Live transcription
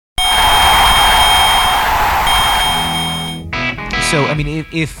So, I mean,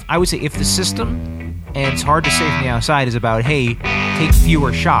 if I would say if the system, and it's hard to say from the outside, is about, hey, take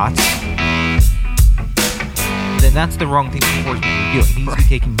fewer shots, then that's the wrong thing for Forsberg to be doing. He needs to be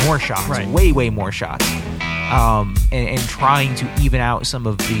taking more shots, way, way more shots, and trying to even out some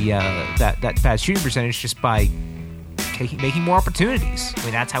of the that bad shooting percentage just by making more opportunities. I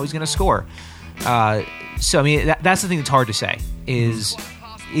mean, that's how he's going to score. So, I mean, that's the thing that's hard to say, is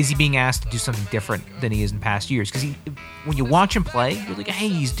he being asked to do something different than he is in past years? Because when you watch him play, you're like, hey,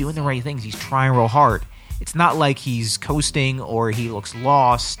 he's doing the right things. He's trying real hard. It's not like he's coasting or he looks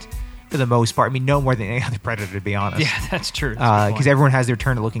lost for the most part. I mean, no more than any other Predator, to be honest. Yeah, that's true. Because everyone has their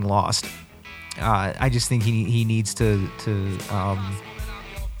turn to looking lost. I just think he needs to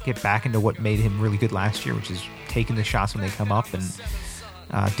get back into what made him really good last year, which is taking the shots when they come up and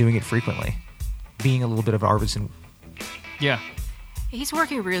doing it frequently. Being a little bit of Arvidsson. Yeah. He's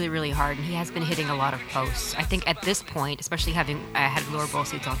working really, really hard, and he has been hitting a lot of posts. I think at this point, especially having had lower goal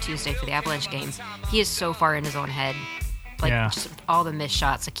seats on Tuesday for the Avalanche games, he is so far in his own head. Just all the missed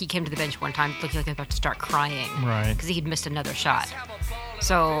shots. Like, he came to the bench one time looking like he was about to start crying. Right. Because he'd missed another shot.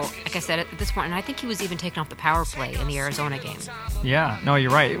 So, like I said, at this point, and I think he was even taken off the power play in the Arizona game. Yeah, no,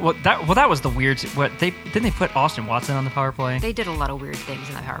 you're right. Well, that was the weird. Didn't they put Austin Watson on the power play? They did a lot of weird things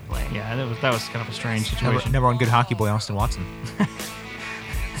in that power play. Yeah, that was kind of a strange situation. Number one good hockey boy, Austin Watson.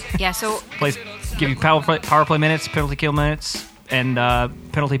 Yeah, so give you power play minutes, penalty kill minutes, and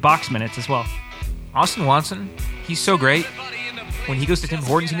penalty box minutes as well. Austin Watson, he's so great. When he goes to Tim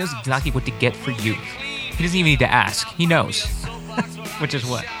Hortons, he knows exactly what to get for you. He doesn't even need to ask. He knows. Which is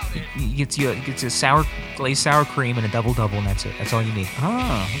what? He gets a glazed sour cream and a double-double, and that's it. That's all you need.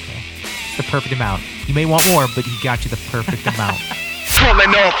 Oh, okay. It's the perfect amount. You may want more, but he got you the perfect amount.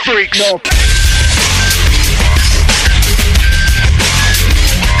 Pulling off freaks. No.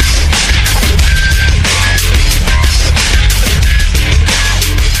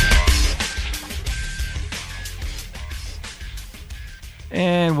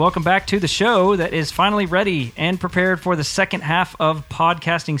 And welcome back to the show that is finally ready and prepared for the second half of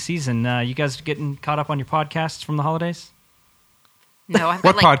podcasting season. You guys getting caught up on your podcasts from the holidays? No, I've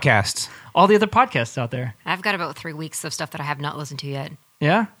What got podcasts? All the other podcasts out there. I've got about 3 weeks of stuff that I have not listened to yet.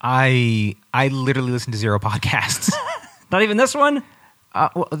 Yeah? I literally listen to 0 podcasts. Not even this one?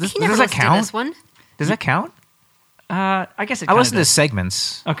 Does He never that listened to count? this one. Does that count? I guess it I kinda listen to does.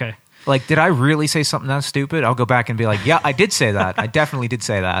 segments. Okay. Like, did I really say something that stupid? I'll go back and be like, yeah, I did say that. I definitely did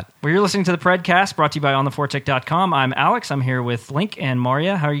say that. Well, you're listening to the Predcast, brought to you by OnTheForecheck.com. I'm Alex. I'm here with Link and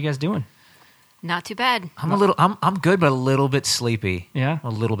Maria. How are you guys doing? Not too bad. I'm good, but a little bit sleepy. Yeah?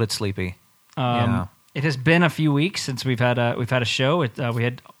 A little bit sleepy. It has been a few weeks since we've had a show. We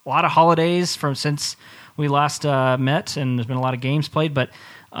had a lot of holidays since we last met, and there's been a lot of games played. But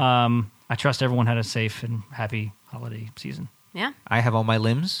I trust everyone had a safe and happy holiday season. Yeah. I have all my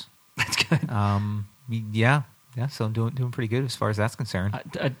limbs. That's good. Yeah. So I'm doing pretty good as far as that's concerned.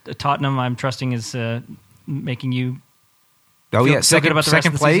 Tottenham, I'm trusting, is making you. Oh, feel yeah, good second about the rest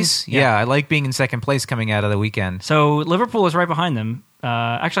of the place. season? Yeah, I like being in second place coming out of the weekend. So Liverpool is right behind them.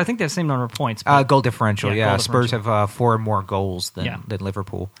 Actually, I think they have the same number of points. Goal differential. Yeah, goal Spurs differential. have 4 more goals than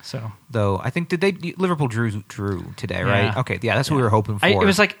Liverpool. So, though I think Liverpool drew today, right? Yeah. Okay, yeah, that's what we were hoping for. it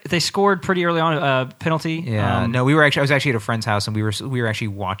was like they scored pretty early on, penalty. Yeah, no, I was actually at a friend's house and we were actually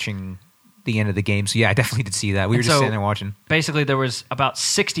watching the end of the game. So yeah, I definitely did see that. We were just sitting there watching. Basically, there was about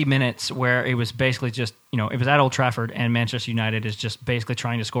 60 minutes where it was basically just, it was at Old Trafford and Manchester United is just basically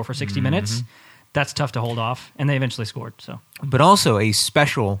trying to score for 60 minutes. That's tough to hold off, and they eventually scored. So, but also a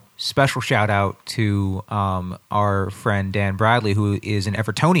special shout out to our friend Dan Bradley, who is an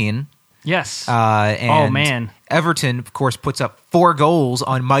Evertonian. Yes. And man, Everton, of course, puts up 4 goals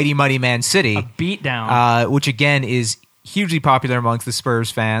on mighty Man City. A beatdown, which again is hugely popular amongst the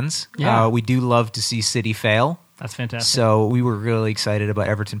Spurs fans. Yeah. We do love to see City fail. That's fantastic. So we were really excited about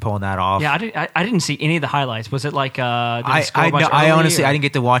Everton pulling that off. Yeah, I didn't see any of the highlights. Was it like did it score I much honestly early, or? I didn't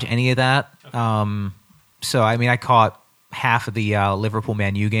get to watch any of that. So I mean I caught half of the Liverpool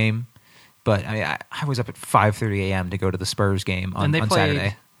Man U game, but I was up at 5:30 a.m. to go to the Spurs game on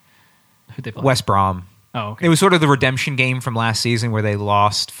Saturday. Who'd they play? West Brom. Oh, okay. It was sort of the redemption game from last season where they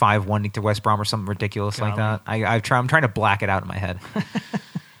lost 5-1 to West Brom or something ridiculous like that. I'm trying to black it out in my head.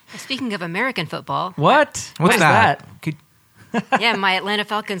 Speaking of American football. What? What's that? Yeah, my Atlanta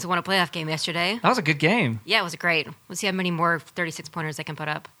Falcons won a playoff game yesterday. That was a good game. Yeah, it was great. We'll see how many more 36-pointers they can put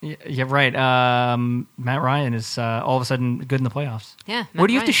up. Yeah, right. Matt Ryan is all of a sudden good in the playoffs. Yeah. What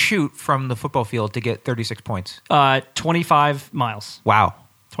do you have to shoot from the football field to get 36 points? 25 miles. Wow.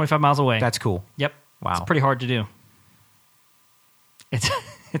 25 miles away. That's cool. Yep. Wow. It's pretty hard to do.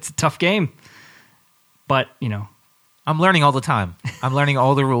 It's a tough game. But, I'm learning all the time. I'm learning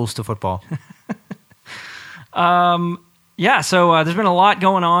all the rules to football. Yeah, so there's been a lot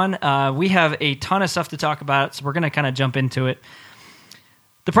going on. We have a ton of stuff to talk about, so we're going to kind of jump into it.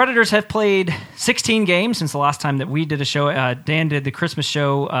 The Predators have played 16 games since the last time that we did a show. Dan did the Christmas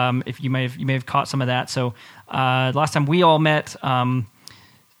show. If you may have caught some of that. So last time we all met,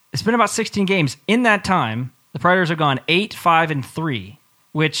 it's been about 16 games. In that time, the Predators have gone 8-5-3,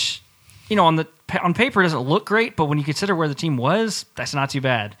 which on paper doesn't look great, but when you consider where the team was, that's not too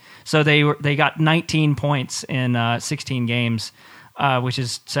bad. So they got 19 points in 16 games, which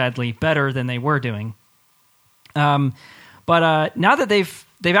is sadly better than they were doing. But now that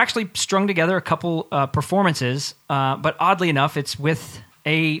they've actually strung together a couple performances, but oddly enough, it's with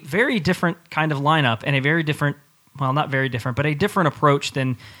a very different kind of lineup and a very different, well, not very different, but a different approach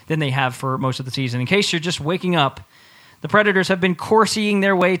than they have for most of the season. In case you're just waking up, the Predators have been coursing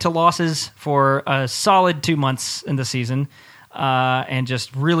their way to losses for a solid 2 months in the season, and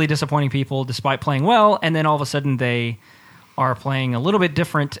just really disappointing people despite playing well, and then all of a sudden they are playing a little bit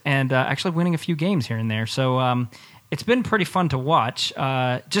different and actually winning a few games here and there. So it's been pretty fun to watch.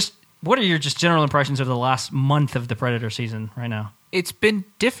 Just what are your just general impressions of the last month of the Predator season right now? It's been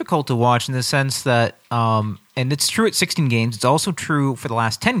difficult to watch in the sense that, and it's true at 16 games, it's also true for the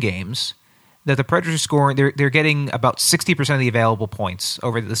last 10 games, that the Predators are scoring, they're getting about 60% of the available points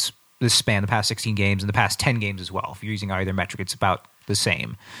over this span, the past 16 games, and the past 10 games as well. If you're using either metric, it's about the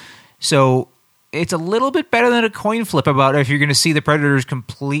same. So it's a little bit better than a coin flip about if you're going to see the Predators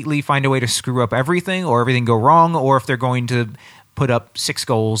completely find a way to screw up everything or everything go wrong, or if they're going to put up 6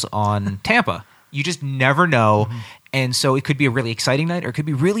 goals on Tampa. You just never know. Mm-hmm. And so it could be a really exciting night or it could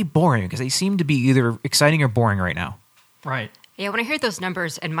be really boring because they seem to be either exciting or boring right now. Right. Yeah, when I hear those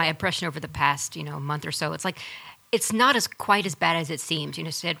numbers and my impression over the past, month or so, it's like it's not quite as bad as it seems.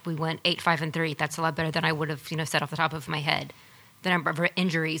 Said we went 8-5-3. That's a lot better than I would have, said off the top of my head. The number of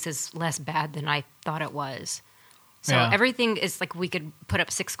injuries is less bad than I thought it was. So everything is like we could put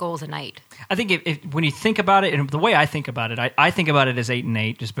up 6 goals a night. I think if when you think about it, and the way I think about it, I think about it as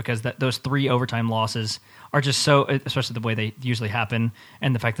 8-8, just because those 3 overtime losses are just so, especially the way they usually happen,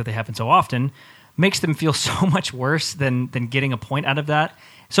 and the fact that they happen so often, makes them feel so much worse than getting a point out of that.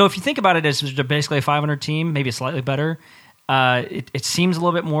 So if you think about it as basically a 500 team, maybe slightly better, it seems a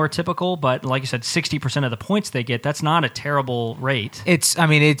little bit more typical, but like you said, 60% of the points they get, that's not a terrible rate. It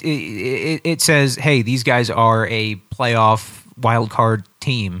says, hey, these guys are a playoff wild card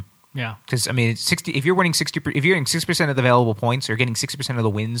team. Yeah. Because, it's 60. If you're winning 60%, if you're getting 6% of the available points or getting 60% of the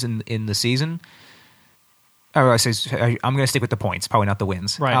wins in the season, I'm going to stick with the points, probably not the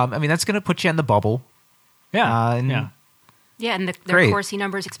wins. Right. That's going to put you in the bubble. Yeah. Yeah, and their Corsi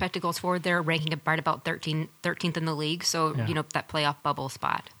numbers, expected goals forward, they're ranking right about 13th in the league. So, that playoff bubble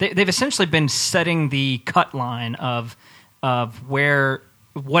spot. They've essentially been setting the cut line of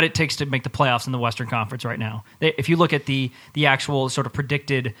what it takes to make the playoffs in the Western Conference right now. If you look at the actual sort of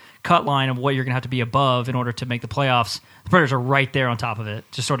predicted cut line of what you're going to have to be above in order to make the playoffs, the Predators are right there on top of it,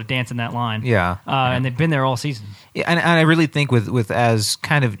 just sort of dancing that line. Yeah. And they've been there all season. Yeah, and I really think with as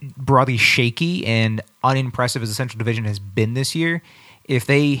kind of broadly shaky and unimpressive as the Central Division has been this year, if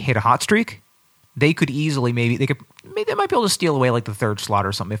they hit a hot streak, they could easily they might be able to steal away like the 3rd slot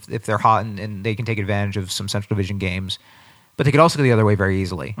or something if they're hot and they can take advantage of some Central Division games. But they could also go the other way very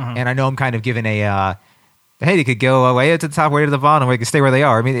easily. Uh-huh. And I know I'm kind of giving hey, they could go away to the top, way to the bottom, or they could stay where they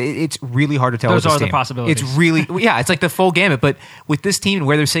are. It's really hard to tell. Those are the possibilities. It's really, it's like the full gamut. But with this team and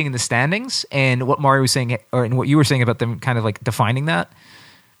where they're sitting in the standings and what Mario was saying, and what you were saying about them kind of like defining that,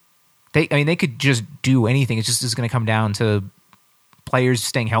 they could just do anything. It's just going to come down to players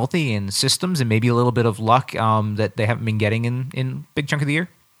staying healthy and systems and maybe a little bit of luck that they haven't been getting in big chunk of the year.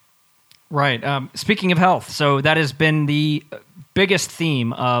 Right. Speaking of health, so that has been the biggest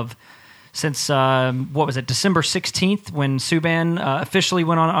theme since December 16th when Subban officially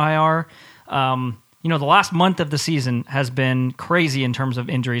went on IR. The last month of the season has been crazy in terms of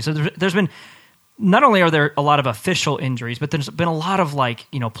injuries. So there's been, not only are there a lot of official injuries, but there's been a lot of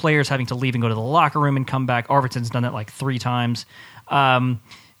players having to leave and go to the locker room and come back. Arvidsson's done that 3 times.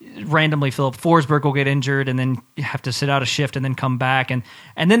 Randomly, Philip Forsberg will get injured and then you have to sit out a shift and then come back. And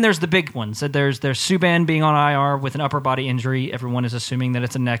then there's the big ones. There's Subban being on IR with an upper body injury. Everyone is assuming that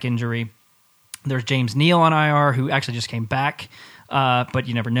it's a neck injury. There's James Neal on IR, who actually just came back, but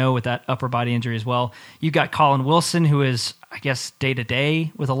you never know with that upper body injury as well. You got Colin Wilson, who is, I guess,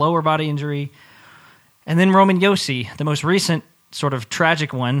 day-to-day with a lower body injury. And then Roman Josi, the most recent sort of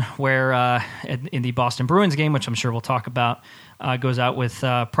tragic one, where in the Boston Bruins game, which I'm sure we'll talk about, goes out with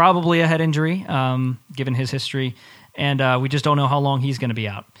probably a head injury, given his history, and we just don't know how long he's going to be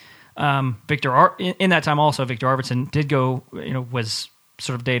out. In that time also, Victor Arvidsson did go, was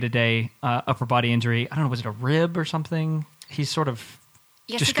sort of day-to-day upper body injury. I don't know, was it a rib or something? He sort of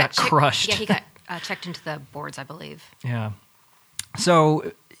just got crushed. Yeah, he got checked into the boards, I believe. Yeah.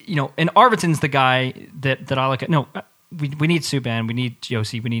 So, and Arvidsson's the guy that I look at. No, we need Subban, we need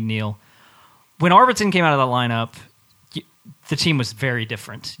Josi, we need Neil. When Arvidsson came out of the lineup, the team was very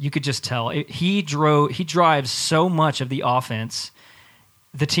different. You could just tell. He drives so much of the offense.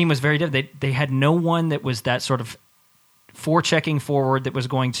 The team was very different. They had no one that was that sort of forechecking forward that was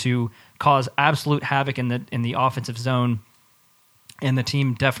going to cause absolute havoc in the offensive zone. And the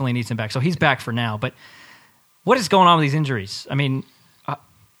team definitely needs him back. So he's back for now. But what is going on with these injuries? I mean,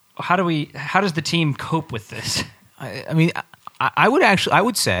 how does the team cope with this? I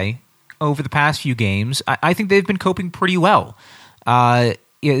would say over the past few games, I think they've been coping pretty well.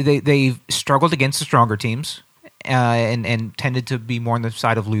 They've struggled against the stronger teams and tended to be more on the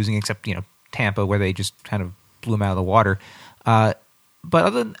side of losing, except Tampa, where they just kind of blew them out of the water. But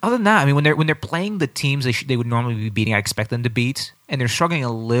other than that, I mean, when they're playing the teams they would normally be beating, I expect them to beat, and they're struggling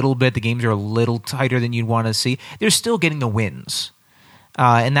a little bit. The games are a little tighter than you'd want to see. They're still getting the wins,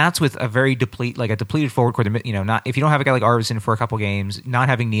 and that's with a very depleted forward core. Not if you don't have a guy like Arvidsson for a couple games, not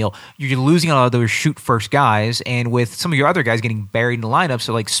having Neil, you're losing a lot of those shoot first guys, and with some of your other guys getting buried in the lineup.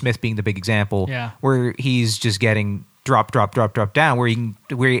 So like Smith being the big example, where he's just getting drop down, where in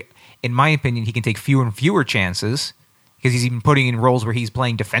my opinion, he can take fewer and fewer chances. Because he's even putting in roles where he's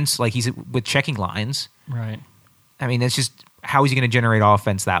playing defense, like he's with checking lines. Right. I mean, that's just how is he going to generate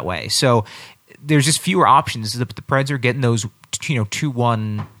offense that way? So there's just fewer options. The Preds are getting those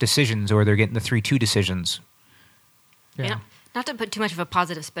 2-1 decisions, or they're getting the 3-2 decisions. Yeah. Not to put too much of a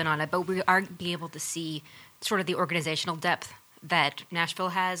positive spin on it, but we are being able to see sort of the organizational depth that Nashville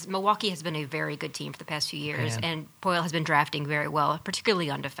has. Milwaukee has been a very good team for the past few years, and Poile has been drafting very well,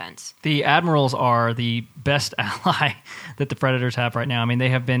 particularly on defense. The Admirals are the best ally that the Predators have right now. I mean, they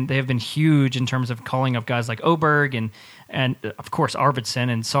have been huge in terms of calling up guys like Oberg and of course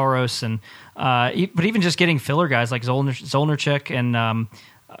Arvidsson and Saros, and but even just getting filler guys like Zolnierczyk and I'm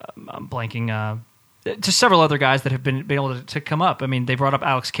blanking. Just several other guys that have been able to come up. I mean, they brought up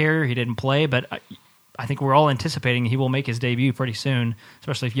Alex Carrier. He didn't play, but I think we're all anticipating he will make his debut pretty soon,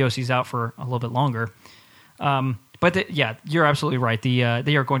 especially if Yossi's out for a little bit longer. But you're absolutely right.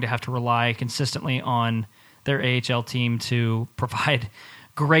 They are going to have to rely consistently on their AHL team to provide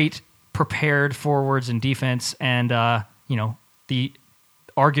great prepared forwards and defense, and the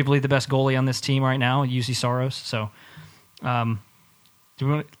arguably the best goalie on this team right now, Juuse Saros. So,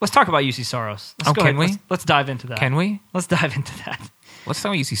 let's talk about Juuse Saros. Can we? Let's dive into that. Can we? Let's dive into that. Let's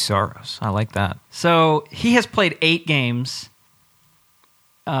talk about Juuse Saros. I like that. So he has played 8 games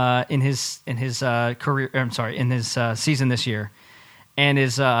in his career. I'm sorry, in his season this year, and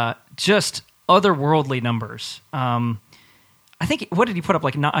is just otherworldly numbers. I think, what did he put up,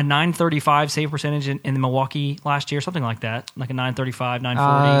 like a 935 save percentage in the Milwaukee last year, something like that, like a 935,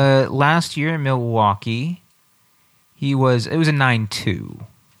 940. Last year in Milwaukee, it was a 9.2.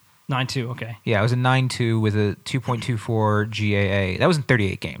 9.2, okay. Yeah, it was a 9.2 with a 2.24 GAA. That was in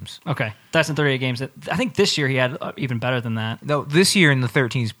 38 games. Okay, that's in 38 games. I think this year he had even better than that. No, this year in the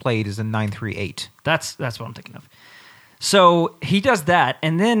 13 he's played is a 9.38. That's what I'm thinking of. So he does that,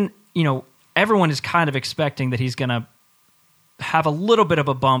 and then everyone is kind of expecting that he's going to have a little bit of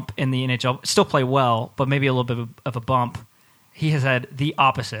a bump in the NHL, still play well, but maybe a little bit of a bump. He has had the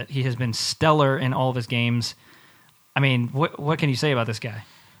opposite. He has been stellar in all of his games. I mean, what can you say about this guy?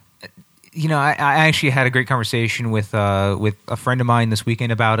 I actually had a great conversation with a friend of mine this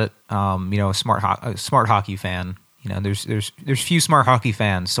weekend about it. A smart hockey fan. There's few smart hockey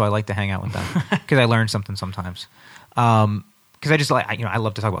fans, so I like to hang out with them because I learn something sometimes. Because I just I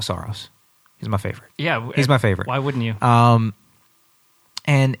love to talk about Saros. He's my favorite. Yeah, he's my favorite. Why wouldn't you?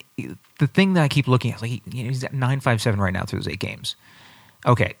 And the thing that I keep looking at, he's at 9.57 right now through those 8 games.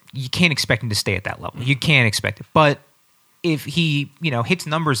 Okay, you can't expect him to stay at that level. You can't expect it, but if he, hits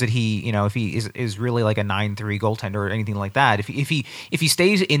numbers that he, if he is really like a 9.3 goaltender or anything like that, if he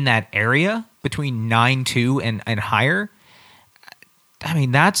stays in that area between 9.2 and higher, I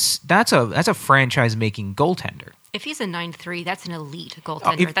mean that's a franchise making goaltender. If he's a 9.3, that's an elite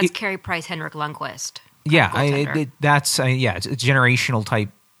goaltender. That's Carey Price, Henrik Lundqvist. Yeah, it's a generational type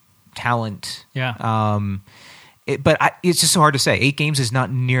talent. Yeah. But it's just so hard to say. 8 games is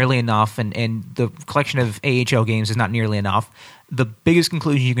not nearly enough, and the collection of AHL games is not nearly enough. The biggest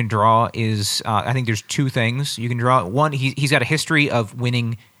conclusion you can draw is, I think there's 2 things you can draw. One, he's got a history of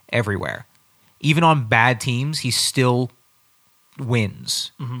winning everywhere. Even on bad teams, he still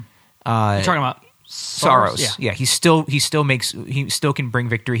wins. Mm-hmm. You're talking about Saros. Yeah, he still can bring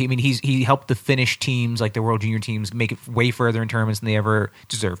victory. He helped the Finnish teams, like the World Junior teams, make it way further in tournaments than they ever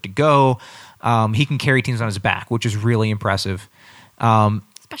deserved to go. He can carry teams on his back, which is really impressive.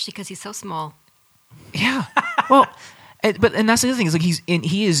 Especially because he's so small. Yeah. Well, and that's the other thing is like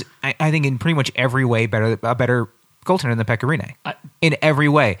he is I think in pretty much every way a better goaltender than Pekka Rinne. In every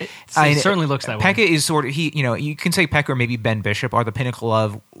way. It certainly looks that way. Pekka is sort of you can say Pekka or maybe Ben Bishop are the pinnacle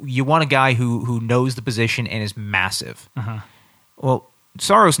of you want a guy who knows the position and is massive. Well,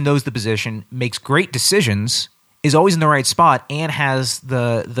 Saros knows the position, makes great decisions, is always in the right spot, and has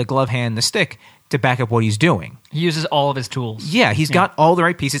the glove hand, the stick to back up what he's doing. He uses all of his tools. Yeah, he's got all the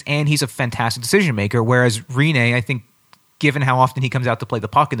right pieces, and he's a fantastic decision maker. Whereas Rinne, I think, given how often he comes out to play the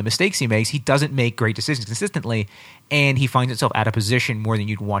puck and the mistakes he makes, he doesn't make great decisions consistently, and he finds himself out of position more than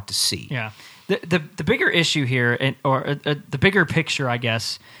you'd want to see. Yeah. The bigger issue here, the bigger picture, I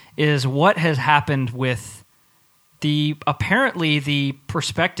guess, is what has happened with apparently the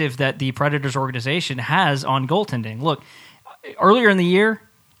perspective that the Predators organization has on goaltending. Look, earlier in the year,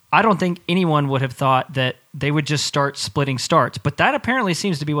 I don't think anyone would have thought that they would just start splitting starts, but that apparently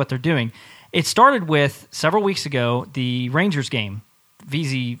seems to be what they're doing. It started with, several weeks ago, the Rangers game,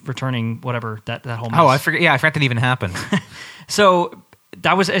 VZ returning whatever, that whole mess. Oh, I forgot that even happened. So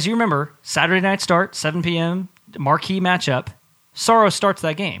that was, as you remember, Saturday night start, 7 p.m., marquee matchup. Saros starts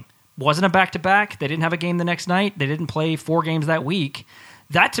that game. Wasn't a back-to-back. They didn't have a game the next night. They didn't play 4 games that week.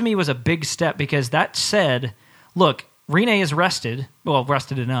 That, to me, was a big step because that said, look, Rinne is rested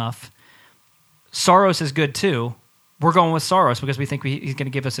enough. Saros is good too. We're going with Saros because we think he's going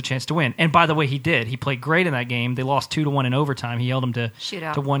to give us a chance to win. And by the way, he did. He played great in that game. They lost 2-1 in overtime. He held them to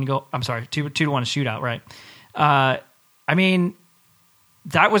shootout. To 1 goal. I'm sorry, 2-1 shootout. Right.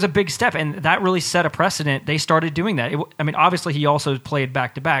 That was a big step, and that really set a precedent. They started doing that. Obviously, he also played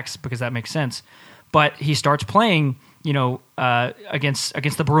back-to-backs because that makes sense. But he starts playing, against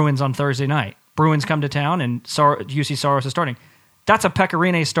the Bruins on Thursday night. Bruins come to town, and UC Saros is starting. That's a Pekka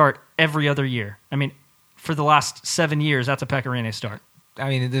Rinne start every other year. For the last 7 years, that's a Pekka Rinne start.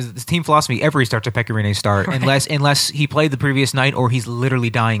 This team philosophy, every start's a Pekka Rinne start, right. unless he played the previous night or he's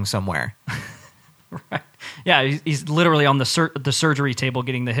literally dying somewhere. Right. Yeah, he's literally on the surgery table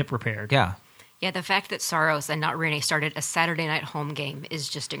getting the hip repaired. Yeah. Yeah, the fact that Saros and not Rinne started a Saturday night home game is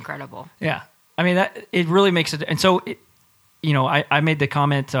just incredible. Yeah. That it really makes it. And so, I made the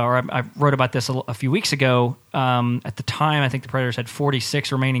comment, or I wrote about this a few weeks ago. At the time, I think the Predators had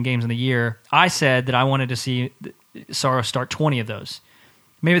 46 remaining games in the year. I said that I wanted to see Saros start 20 of those.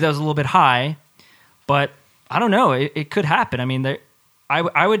 Maybe that was a little bit high, but I don't know. It could happen.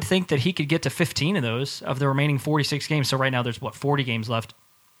 I would think that he could get to 15 of those of the remaining 46 games. So right now there's 40 games left.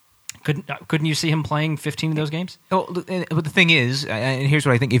 Couldn't you see him playing 15 of those games? Oh, but the thing is, and here's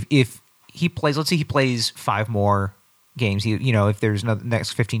what I think: if he plays, let's say he plays 5 more games. If there's the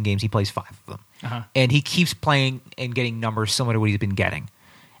next 15 games, he plays 5 of them, and he keeps playing and getting numbers similar to what he's been getting.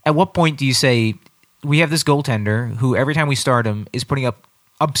 At what point do you say we have this goaltender who every time we start him is putting up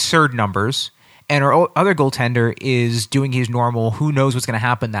absurd numbers? And our other goaltender is doing his normal. Who knows what's going to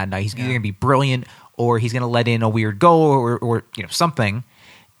happen that night? He's either going to be brilliant, or he's going to let in a weird goal, or something.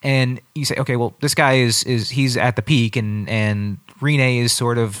 And you say, okay, well, this guy is he's at the peak, and Rinne is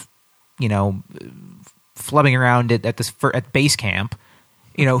sort of, flubbing around at base camp.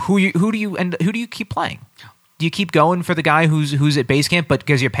 Who do you keep playing? Do you keep going for the guy who's at base camp, but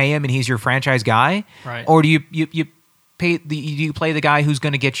because you pay him and he's your franchise guy, right? Or do you play the guy who's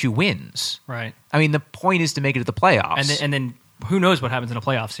going to get you wins? Right. The point is to make it to the playoffs. And then who knows what happens in a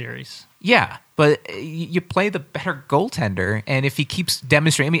playoff series? Yeah, but you play the better goaltender, and if he keeps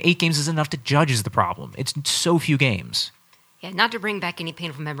demonstrating, 8 games is enough to judge is the problem. It's so few games. Yeah, not to bring back any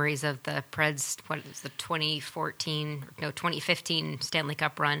painful memories of the Preds, what was the 2015 Stanley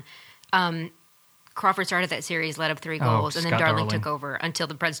Cup run. Crawford started that series, led up 3 goals, and then Darling took over until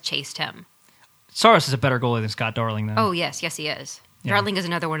the Preds chased him. Saros is a better goalie than Scott Darling, though. Oh, yes, he is. Yeah. Darling is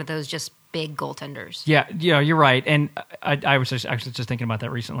another one of those just big goaltenders. Yeah, you're right. And I was actually just thinking about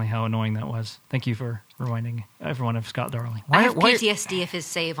that recently, how annoying that was. Thank you for reminding everyone of Scott Darling. I have PTSD of his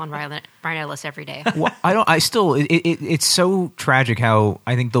save on Ryan Ellis every day. Well, it's so tragic how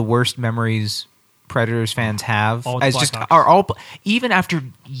I think the worst memories Predators fans have even after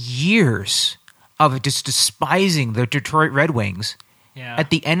years of just despising the Detroit Red Wings. Yeah. At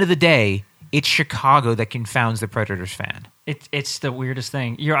the end of the day, it's Chicago that confounds the Predators fan. It's the weirdest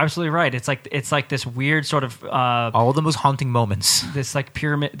thing. You're absolutely right. It's like this weird sort of all the most haunting moments. This like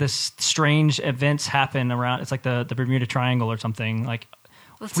pyramid. This strange events happen around. It's like the Bermuda Triangle or something.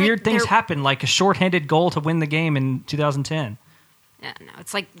 Weird things happen, like a shorthanded goal to win the game in 2010. Yeah, no,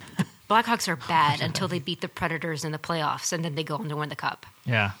 it's like Blackhawks are bad until they beat the Predators in the playoffs, and then they go on to win the Cup.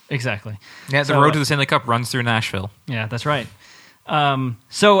 Yeah, exactly. Yeah, the road to the Stanley Cup runs through Nashville. Yeah, that's right.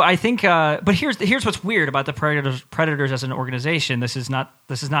 So I think, but here's what's weird about the Predators as an organization. This is not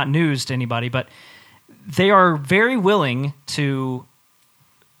news to anybody, but they are very willing to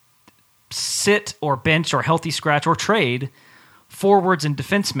sit or bench or healthy scratch or trade forwards and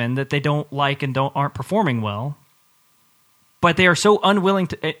defensemen that they don't like and aren't performing well. But they are so unwilling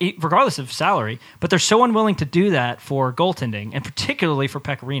to, regardless of salary, but they're so unwilling to do that for goaltending, and particularly for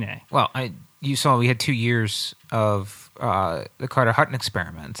Pekka Rinne. Well, you saw we had 2 years of the Carter Hutton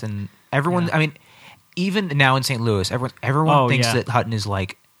experiment, and everyone. Yeah. I mean, even now in St. Louis, everyone thinks that Hutton is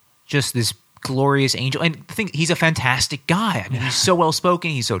like just this glorious angel, and I think he's a fantastic guy. I mean, he's so well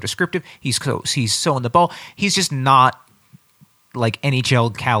spoken, he's so descriptive, he's so on the ball. He's just not like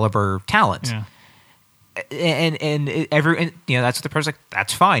NHL caliber talent. Yeah. And that's what the person's like.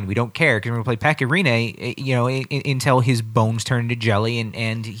 That's fine. We don't care because we're going to play Pekka Rinne, until his bones turn into jelly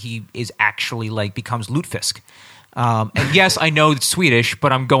and he is actually like becomes Lutefisk. And yes, I know it's Swedish,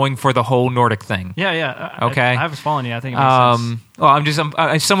 but I'm going for the whole Nordic thing. Yeah. Okay. I was following you. I think it makes sense.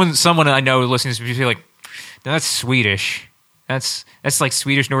 Well, someone I know listening to this feel like, no, that's Swedish. That's like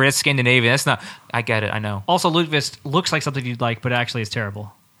Swedish Nordic. That's Scandinavian. That's not. I get it. I know. Also, Lutefisk looks like something you'd like, but actually is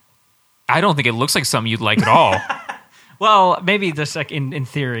terrible. I don't think it looks like something you'd like at all. Well, maybe just like in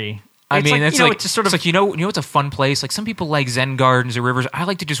theory. I mean, it's just sort of like what's a fun place? Like some people like Zen gardens or rivers. I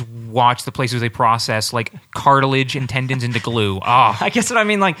like to just watch the places they process like cartilage and tendons into glue. I guess what I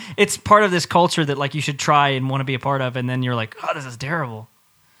mean, like it's part of this culture that like you should try and want to be a part of, and then you're like, oh, this is terrible.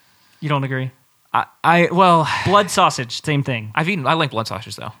 You don't agree? Blood sausage, same thing. I like blood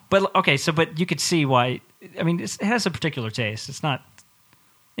sausage though. But okay, but you could see why. I mean, it has a particular taste. It's not.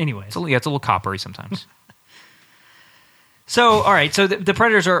 Anyways, it's a little coppery sometimes. So, all right. So the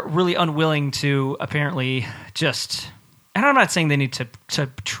Predators are really unwilling to apparently just. And I'm not saying they need to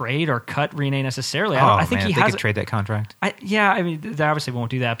trade or cut Rinne necessarily. I think he they has could trade that contract. I mean, they obviously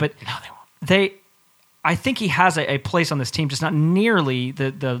won't do that. But no, they won't. I think he has a place on this team, just not nearly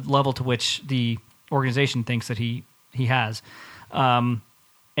the level to which the organization thinks that he has.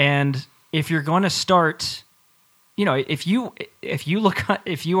 And if you're going to start. If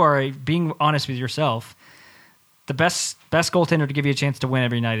you are being honest with yourself, the best goaltender to give you a chance to win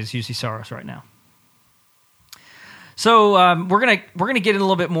every night is UC Saros right now. So we're gonna get in a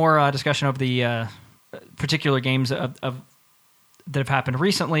little bit more discussion of the particular games of that have happened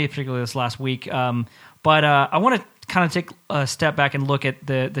recently, particularly this last week. But I want to kind of take a step back and look at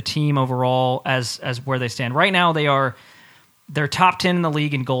the team overall as where they stand right now. They're top 10 in the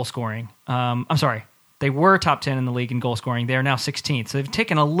league in goal scoring. I'm sorry. They were top 10 in the league in goal scoring. They are now 16th. So they've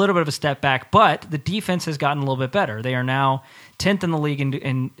taken a little bit of a step back, but the defense has gotten a little bit better. They are now 10th in the league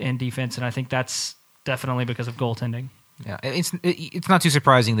in defense, and I think that's definitely because of goaltending. Yeah, it's not too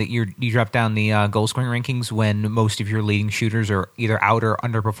surprising that you drop down the goal scoring rankings when most of your leading shooters are either out or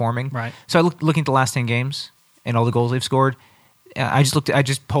underperforming. Right. So I looking at the last 10 games and all the goals they've scored. I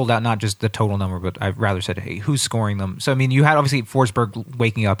just pulled out not just the total number, but I rather said, hey, who's scoring them? So I mean, you had obviously Forsberg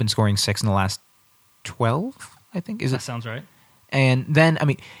waking up and scoring 6 in the last 12, I think. That sounds right. And then, I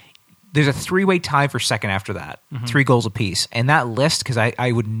mean, there's a 3-way tie for second after that. 3 goals apiece. And that list, because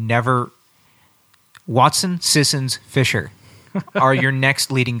I would never... Watson, Sissons, Fisher are your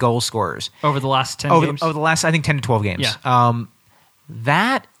next leading goal scorers. Over the last 10 games? Over the last, I think, 10 to 12 games. Yeah.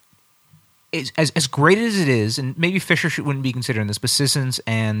 That is, as great as it is, and maybe Fisher wouldn't be considering this, but Sissons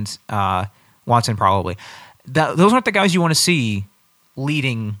and Watson probably. Those aren't the guys you want to see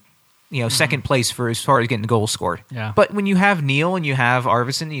leading... second place for as far as getting goals scored. Yeah. But when you have Neal and you have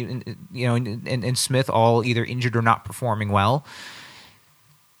Arvidsson, and Smith all either injured or not performing well,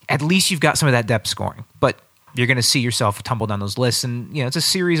 at least you've got some of that depth scoring. But you're going to see yourself tumble down those lists, and it's a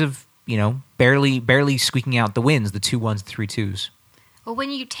series of barely squeaking out the wins, the 2-1s, the 3-2s. Well,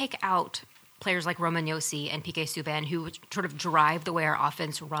 when you take out players like Roman Josi and PK Subban, who sort of drive the way our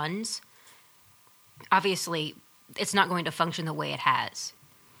offense runs, obviously it's not going to function the way it has.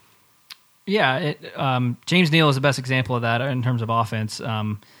 Yeah, James Neal is the best example of that in terms of offense. So,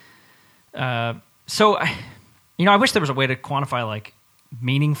 I wish there was a way to quantify like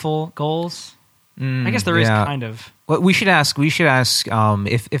meaningful goals. I guess there is kind of. Well, we should ask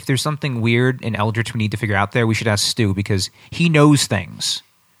if there's something weird in Eldritch we need to figure out there. We should ask Stu because he knows things.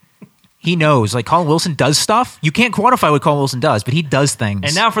 He knows, like Colin Wilson does stuff. You can't quantify what Colin Wilson does, but he does things.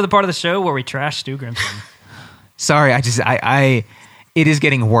 And now for the part of the show where we trash Stu Grimson. Sorry, it is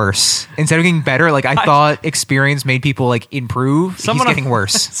getting worse. Instead of getting better, like I thought experience made people like improve. He's getting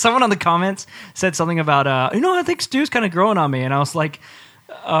worse. Someone on the comments said something about, I think Stu's kind of growing on me. And I was like,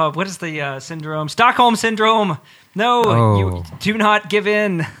 what is the syndrome? Stockholm syndrome. No, you do not give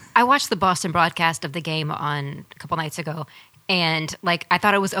in. I watched the Boston broadcast of the game on a couple nights ago, and I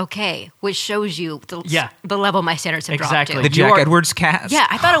thought it was okay, which shows you the level my standards have dropped to. The Jack Edwards cast. Yeah,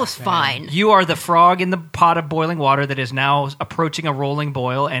 I thought it was fine. You are the frog in the pot of boiling water that is now approaching a rolling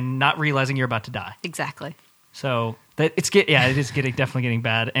boil and not realizing you're about to die. Exactly. So it is definitely getting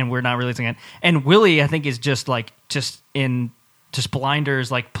bad, and we're not realizing it. And Willie, I think, is just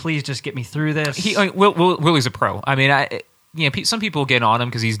blinders. Please just get me through this. Willie's a pro. I mean, some people get on him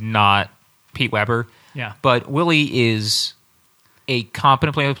because he's not Pete Weber. Yeah, but Willie is a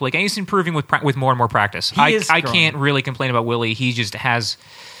competent play-by-play guy. He's improving with more and more practice. I can't really complain about Willie. He just has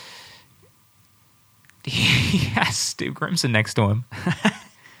Stu Grimson next to him.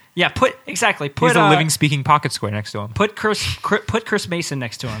 Yeah, put he's a living, speaking pocket square next to him. Put Chris Mason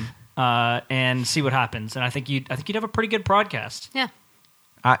next to him, and see what happens. And I think you'd have a pretty good broadcast. Yeah.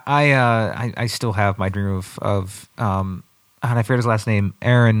 I still have my dream of and I forget his last name.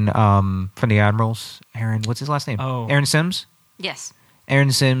 Aaron from the Admirals. Aaron, what's his last name? Oh, Aaron Sims. Yes.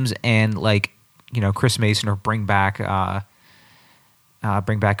 Aaron Sims and Chris Mason, or bring back Carter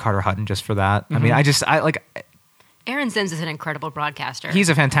Hutton just for that. Mm-hmm. I mean, Aaron Sims is an incredible broadcaster. He's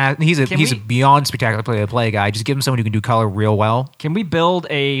a fantastic. He's a beyond spectacular play-by-play guy. Just give him someone who can do color real well. Can we build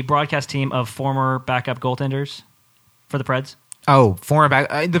a broadcast team of former backup goaltenders for the Preds? Oh, former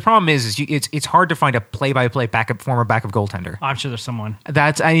back. The problem is it's hard to find a play-by-play former backup goaltender. I'm sure there's someone.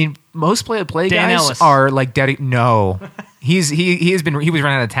 Most play-by-play Dan guys Ellis. are no. he was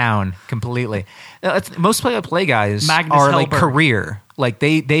run out of town completely. Most play-by-play guys Magnus are Hellberg. career.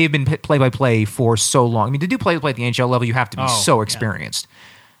 They've been play-by-play for so long. I mean, to do play-by-play at the NHL level, you have to be so experienced.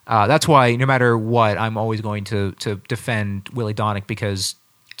 Yeah. That's why no matter what, I'm always going to defend Willie Donick, because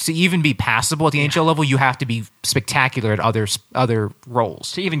to even be passable at the NHL level, you have to be spectacular at other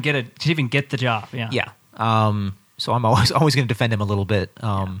roles To even get the job. Yeah. Yeah. So I'm always going to defend him a little bit,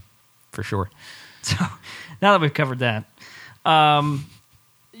 for sure. So now that we've covered that,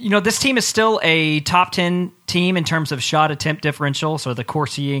 this team is still a top 10 team in terms of shot attempt differential. So the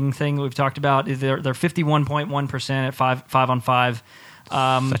Corsying thing we've talked about, they're 51.1% at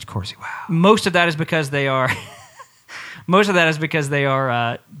 5-on-5. Such Corsi, wow. Most of that is because they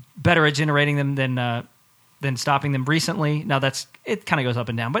are better at generating them than stopping them recently. Now it kind of goes up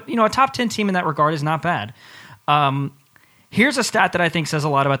and down, but a top 10 team in that regard is not bad. Here's a stat that I think says a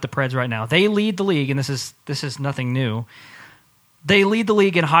lot about the Preds right now. They lead the league, and this is nothing new. They lead the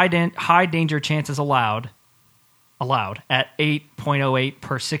league in high danger chances allowed at 8.08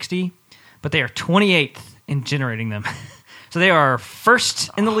 per 60, but they are 28th in generating them. So they are first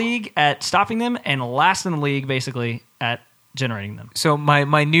in the league at stopping them and last in the league basically at generating them. So one of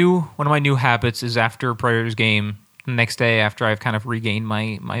my new habits is after a Predators game, the next day after I've kind of regained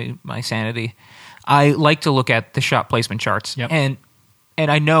my sanity, I like to look at the shot placement charts. Yep. And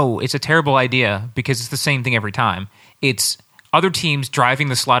I know it's a terrible idea because it's the same thing every time. It's other teams driving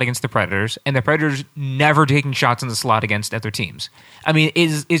the slot against the Predators, and the Predators never taking shots in the slot against other teams. I mean,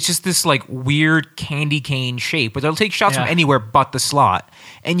 it's just this weird candy cane shape, but they'll take shots from anywhere but the slot,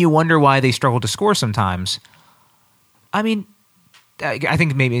 and you wonder why they struggle to score sometimes. I mean, I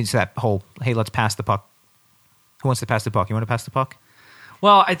think maybe it's that whole, hey, let's pass the puck. Who wants to pass the puck? You want to pass the puck?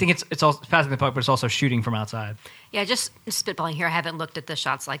 Well, I think it's also passing the puck, but it's also shooting from outside. Yeah, just spitballing here. I haven't looked at the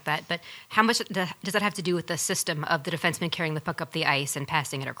shots like that, but how much does that have to do with the system of the defenseman carrying the puck up the ice and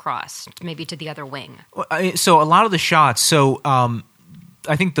passing it across, maybe to the other wing? So a lot of the shots, I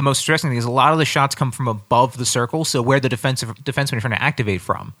think the most stressing thing is a lot of the shots come from above the circle, so where the defenseman is trying to activate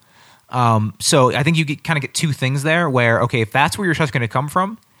from. So I think you kind of get two things there where, okay, if that's where your shot's going to come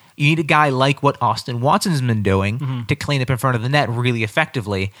from, you need a guy like what Austin Watson's been doing to clean up in front of the net really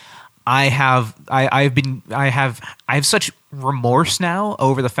effectively. I have such remorse now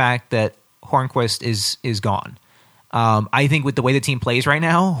over the fact that Hornquist is gone. I think with the way the team plays right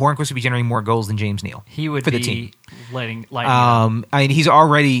now, Hornquist would be generating more goals than James Neal. He would for be the team. lighting I mean, he's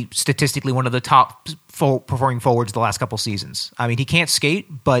already statistically one of the top performing forwards the last couple seasons. I mean, he can't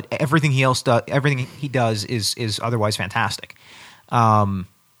skate, but everything he does is otherwise fantastic.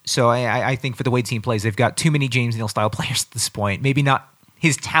 So I think for the way the team plays, they've got too many James Neal style players at this point. Maybe not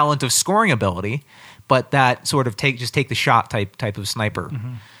his talent of scoring ability, but that sort of take the shot type of sniper.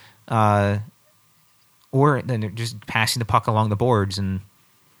 Or then they're just passing the puck along the boards and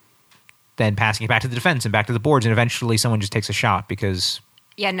then passing it back to the defense and back to the boards, and eventually someone just takes a shot because...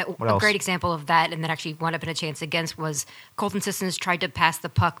 Yeah, no, a great example of that, and that actually wound up in a chance against, was Colton Sissons tried to pass the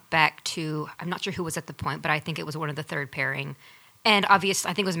puck back to, I'm not sure who was at the point, but I think it was one of the third pairing. And obviously,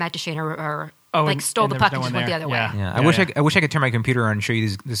 I think it was Matt Duchene or and stole the there was puck and just went the other way. Yeah, I wish I could turn my computer on and show you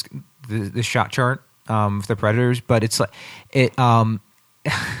this shot chart for the Predators, but it's like they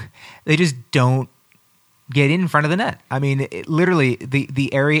just don't get in front of the net. I mean, literally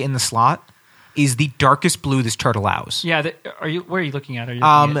the area in the slot is the darkest blue this chart allows. Yeah, where are you looking at? Are you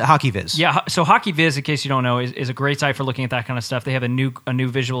looking at Hockey Viz. Yeah, so Hockey Viz, in case you don't know, is a great site for looking at that kind of stuff. They have a new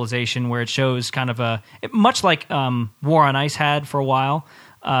visualization where it shows kind of much like War on Ice had for a while,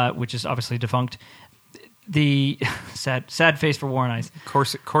 which is obviously defunct. The sad face for War on Ice.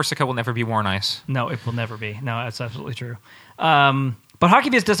 Corsica will never be War on Ice. No, it will never be. No, that's absolutely true. But Hockey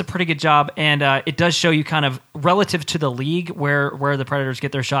Viz does a pretty good job, and it does show you kind of relative to the league where the Predators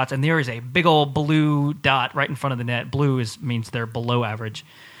get their shots, and there is a big old blue dot right in front of the net. Blue means they're below average.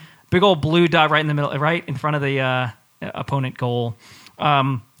 Big old blue dot right in the middle, right in front of the opponent goal.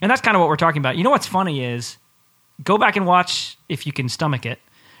 And that's kind of what we're talking about. You know what's funny is, go back and watch, if you can stomach it,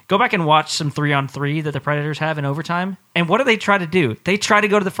 go back and watch some 3-on-3 that the Predators have in overtime, and what do they try to do? They try to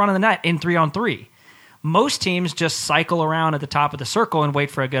go to the front of the net in 3-on-3. Most teams just cycle around at the top of the circle and wait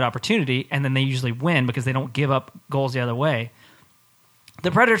for a good opportunity, and then they usually win because they don't give up goals the other way.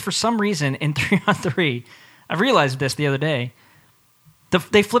 The Predators, for some reason, in 3-on-3, I realized this the other day,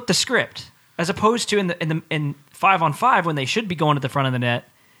 they flipped the script. As opposed to in 5-on-5, when they should be going to the front of the net,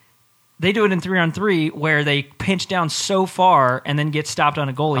 they do it in 3-on-3 where they pinch down so far and then get stopped on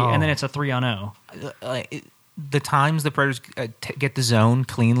a goalie, and then it's a 3-on-0. The times the Predators get the zone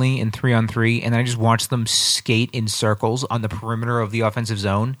cleanly in 3-on-3, and I just watch them skate in circles on the perimeter of the offensive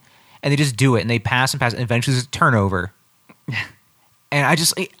zone, and they just do it, and they pass, and eventually there's a turnover. And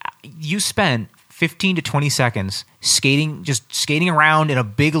you spent 15 to 20 seconds skating around in a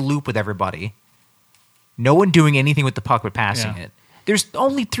big loop with everybody. No one doing anything with the puck but passing it. There's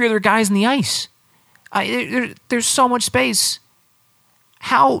only 3 other guys in the ice. There's so much space.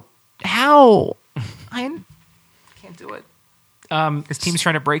 How? I can't do it. This team's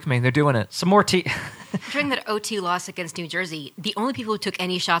trying to break me. They're doing it. Some more During that OT loss against New Jersey, the only people who took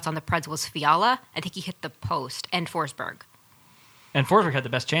any shots on the Preds was Fiala. I think he hit the post, and Forsberg. And Forsberg had the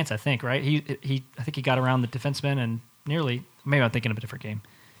best chance, I think, right? I think he got around the defenseman and nearly. Maybe I'm thinking of a different game.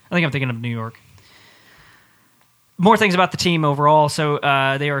 I think I'm thinking of New York. More things about the team overall. So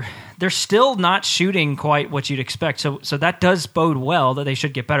they're still not shooting quite what you'd expect. So that does bode well that they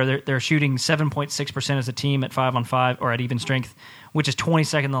should get better. They're shooting 7.6% as a team at 5-on-5 or at even strength, which is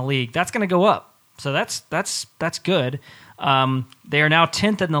 22nd in the league. That's going to go up. So that's good. They are now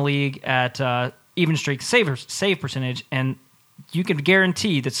 10th in the league at even strength save percentage, and you can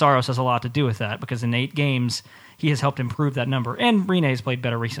guarantee that Saros has a lot to do with that because in 8 games he has helped improve that number, and Rinne has played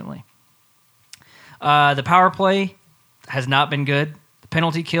better recently. The power play has not been good. The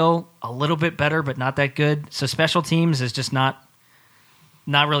penalty kill, a little bit better, but not that good. So special teams is just not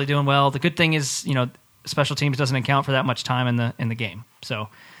really doing well. The good thing is, special teams doesn't account for that much time in the game. So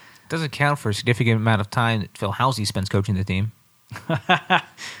it doesn't count for a significant amount of time that Phil Halsey spends coaching the team.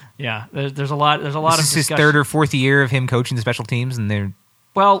 Yeah, there's a lot. There's a lot of discussion. This is his 3rd or 4th year of him coaching the special teams, and they're.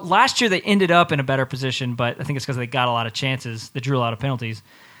 Well, last year they ended up in a better position, but I think it's because they got a lot of chances. They drew a lot of penalties,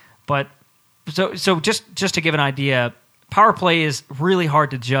 but. So just to give an idea, power play is really hard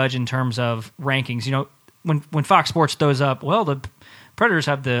to judge in terms of rankings. When Fox Sports throws up, well, the Predators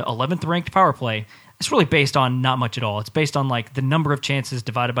have the 11th ranked power play. It's really based on not much at all. It's based on like the number of chances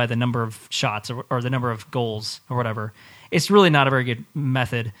divided by the number of shots or the number of goals or whatever. It's really not a very good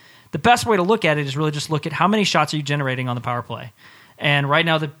method. The best way to look at it is really just look at how many shots are you generating on the power play. And right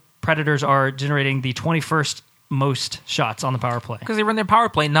now the Predators are generating the 21st most shots on the power play. Because they run their power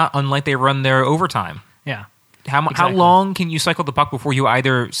play not unlike they run their overtime. Yeah. How long can you cycle the puck before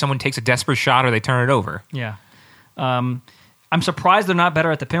someone takes a desperate shot or they turn it over? Yeah. I'm surprised they're not better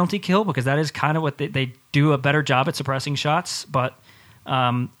at the penalty kill because that is kind of what they do a better job at suppressing shots, but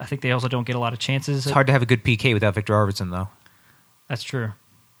I think they also don't get a lot of chances. It's hard to have a good PK without Victor Arvidsson, though. That's true.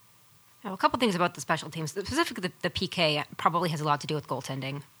 Now, a couple things about the special teams. Specifically, the PK probably has a lot to do with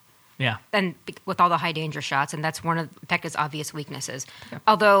goaltending. Yeah. And with all the high danger shots, and that's one of Pekka's obvious weaknesses. Yeah.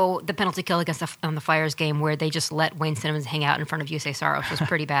 Although the penalty kill against the Flyers game where they just let Wayne Simmons hang out in front of Jussi Saros was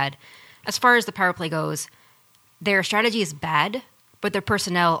pretty bad. As far as the power play goes, their strategy is bad, but their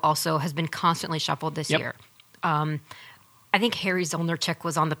personnel also has been constantly shuffled this year. I think Harry Zolnierczyk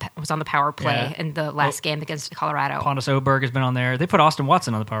was on the power play in the last game against Colorado. Pontus Oberg has been on there. They put Austin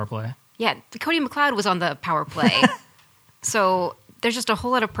Watson on the power play. Yeah, Cody McLeod was on the power play. So there's just a whole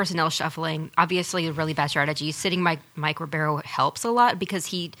lot of personnel shuffling. Obviously, a really bad strategy. Sitting Mike Ribeiro helps a lot because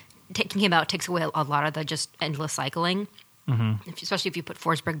taking him out takes away a lot of the just endless cycling, especially if you put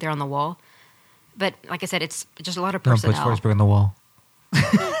Forsberg there on the wall. But like I said, it's just a lot of personnel. Don't put Forsberg on the wall.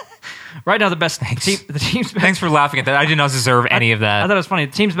 right now the best team, the team's best, Thanks for laughing at that. I did not deserve any of that. I thought it was funny.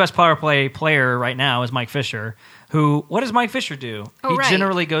 The team's best power play player right now is Mike Fisher. Who? What does Mike Fisher do? Oh, he right.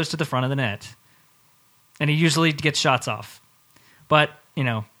 generally goes to the front of the net, and he usually gets shots off. But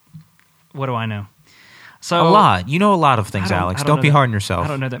what do I know? So A lot. You know a lot of things, I don't- Alex. I don't Don't be know that- hard on yourself. I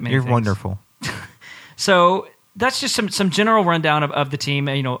don't know that many You're things. wonderful. So that's just some general rundown of the team.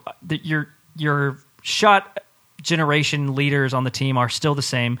 Your shot generation leaders on the team are still the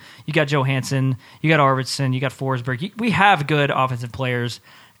same. You got Johansson, you got Arvidsson, you got Forsberg. We have good offensive players,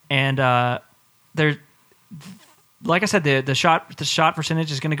 and they're like I said, the shot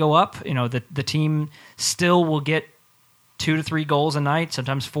percentage is going to go up. The team still will get 2 to 3 goals a night,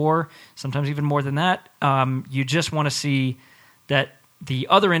 sometimes 4, sometimes even more than that. You just want to see that the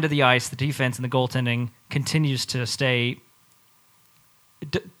other end of the ice, the defense and the goaltending, continues to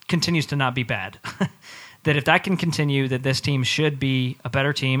not be bad. That if that can continue, that this team should be a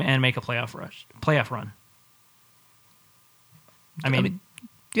better team and make a playoff run. I mean,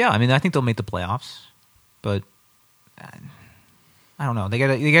 I think they'll make the playoffs, but I don't know. They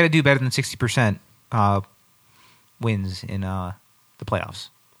got to do better than 60% wins in the playoffs.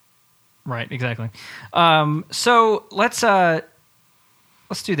 right, exactly. So let's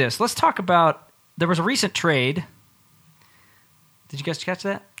do this. Let's talk about. There was a recent trade. Did you guys catch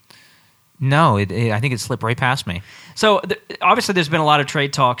that? No, I think it slipped right past me. So obviously, there's been a lot of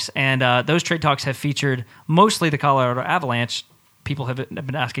trade talks, and those trade talks have featured mostly the Colorado Avalanche. People have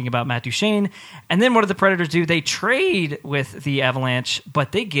been asking about Matt Duchene, and then what do the Predators do? They trade with the Avalanche,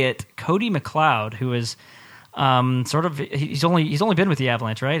 but they get Cody McLeod, who is he's only been with the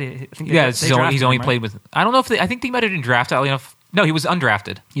Avalanche, right? I think He's only played with. I don't know if I think they might have been drafted. No, he was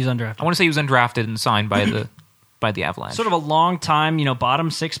undrafted. He's undrafted. I want to say he was undrafted and signed by the Avalanche. Sort of a long time,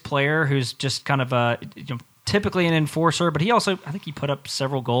 bottom 6 player who's just kind of typically an enforcer, but he also, I think he put up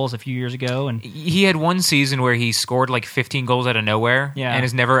several goals a few years ago. And he had one season where he scored like 15 goals out of nowhere, Yeah. and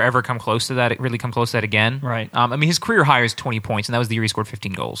has never ever come close to that. Really come close to that again. Right. His career high is 20 points, and that was the year he scored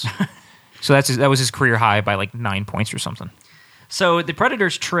 15 goals. So that was his career high by like 9 points or something. So the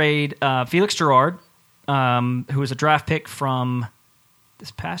Predators trade Felix Gerard, who was a draft pick from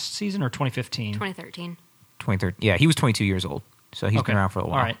this past season or 2015? 2013. 23rd. Yeah, he was 22 years old, so he's been around for a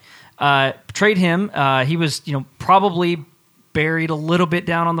while. All right. Trade him. He was, probably buried a little bit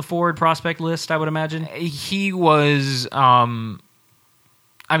down on the forward prospect list, I would imagine. He was.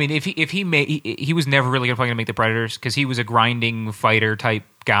 If he made, he was never really going to make the Predators because he was a grinding fighter type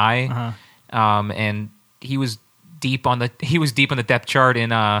guy, and he was deep on the depth chart in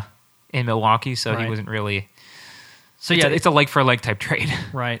Milwaukee, so Right. he wasn't really. So It's a like for like type trade.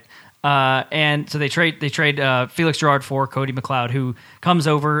 Right. And so they trade Felix Gerard for Cody McLeod, who comes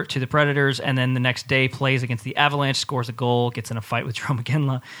over to the Predators and then the next day plays against the Avalanche, scores a goal, gets in a fight with Joe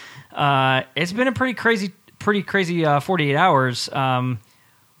McGinley. It's been a pretty crazy 48 hours.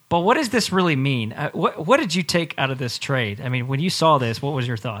 But what does this really mean? What did you take out of this trade? I mean, when you saw this, what was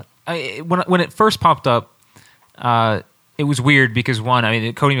your thought? When it first popped up, it was weird because Cody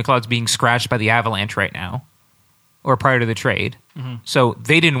McLeod's being scratched by the Avalanche right now, or prior to the trade. Mm-hmm. So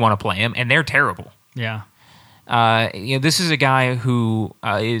they didn't want to play him, and they're terrible. Yeah. This is a guy who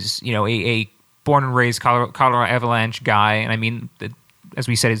is a born and raised Colorado Avalanche guy, and as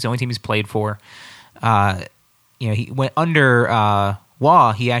we said, it's the only team he's played for. He went under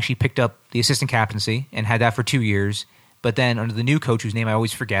Waugh. He actually picked up the assistant captaincy and had that for 2 years. But then under the new coach, whose name I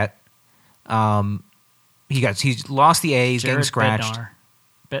always forget, he's lost the A. He's getting scratched.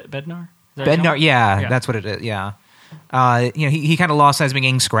 Bednar. Bednar, yeah, that's what it is. Yeah. He kind of lost as being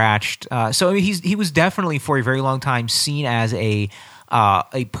getting scratched. He was definitely for a very long time seen as a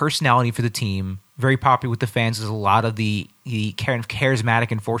personality for the team, very popular with the fans, as a lot of the kind of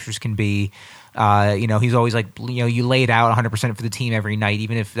charismatic enforcers can be. He's always like, you lay it out 100% for the team every night,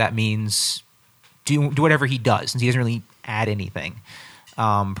 even if that means do whatever he does, since he doesn't really add anything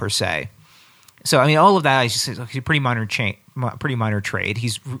per se. So all of that is just a pretty minor trade.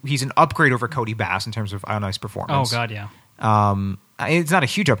 He's an upgrade over Cody Bass in terms of his performance. Oh God, yeah. It's not a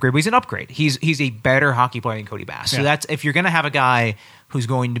huge upgrade, but he's an upgrade. He's a better hockey player than Cody Bass. So that's, if you're going to have a guy who's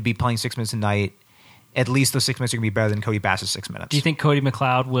going to be playing 6 minutes a night, at least those 6 minutes are going to be better than Cody Bass's 6 minutes. Do you think Cody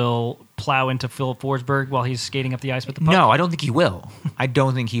McLeod will plow into Philip Forsberg while he's skating up the ice with the puck? No, I don't think he will. That's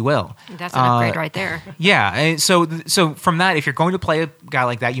an upgrade right there. Yeah. And so from that, if you're going to play a guy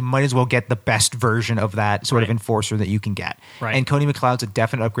like that, you might as well get the best version of that sort of enforcer that you can get. Right. And Cody McLeod's a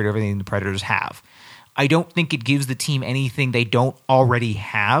definite upgrade over everything the Predators have. I don't think it gives the team anything they don't already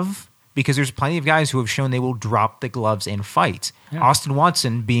have, because there's plenty of guys who have shown they will drop the gloves in fights. Yeah. Austin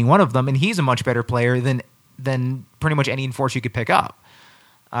Watson being one of them, and he's a much better player than pretty much any enforcer you could pick up.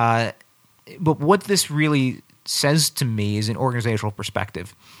 But what this really says to me is an organizational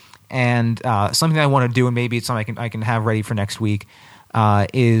perspective. And something I want to do, and maybe it's something I can have ready for next week,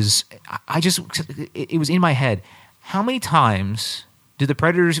 is it was in my head. How many times do the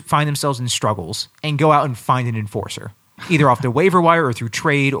Predators find themselves in struggles and go out and find an enforcer, either off the waiver wire or through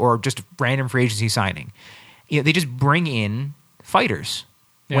trade or just random free agency signing? They just bring in fighters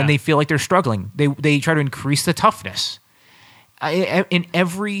when they feel like they're struggling. They try to increase the toughness. In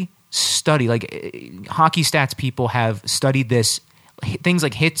every study, like hockey stats people have studied this, things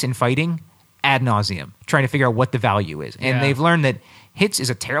like hits and fighting ad nauseum, trying to figure out what the value is. And they've learned that hits is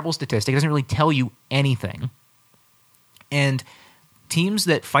a terrible statistic. It doesn't really tell you anything. And teams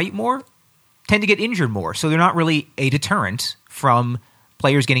that fight more tend to get injured more. So they're not really a deterrent from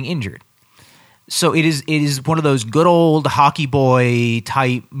players getting injured. So it is one of those good old hockey boy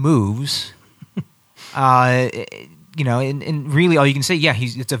type moves. And really all you can say,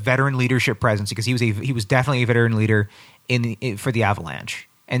 it's a veteran leadership presence because he was definitely a veteran leader for the Avalanche.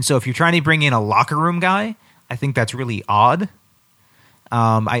 And so if you're trying to bring in a locker room guy, I think that's really odd.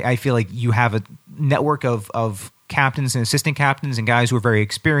 I feel like you have a network of captains and assistant captains and guys who are very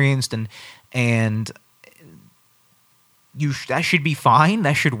experienced and that should be fine.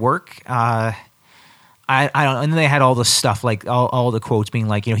 That should work. I don't know. And then they had all the stuff, like all the quotes being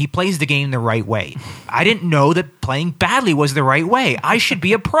like, he plays the game the right way. I didn't know that playing badly was the right way. I should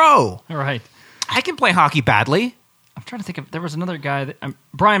be a pro. Right. I can play hockey badly. I'm trying to think of, there was another guy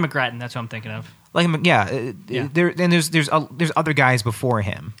Brian McGrattan. That's what I'm thinking of. Like, there's other guys before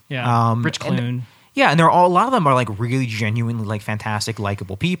him. Yeah. Rich Clune. And a lot of them are like really genuinely like fantastic,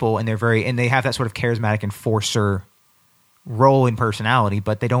 likable people. And they have that sort of charismatic enforcer role and personality,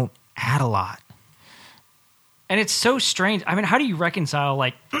 but they don't add a lot. And it's so strange. I mean, how do you reconcile,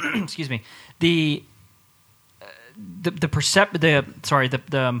 like, excuse me, the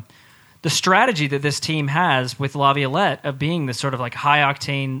strategy that this team has with Laviolette of being this sort of like high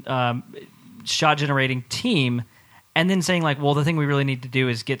octane shot generating team, and then saying like, well, the thing we really need to do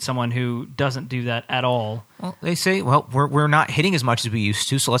is get someone who doesn't do that at all. Well, they say, well, we're not hitting as much as we used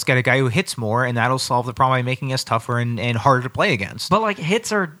to, so let's get a guy who hits more, and that'll solve the problem by making us tougher and harder to play against. But like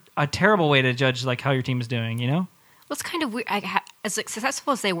hits are a terrible way to judge like how your team is doing, Well, it's kind of weird. As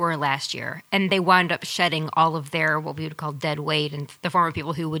successful as they were last year, and they wound up shedding all of their what we would call dead weight and the former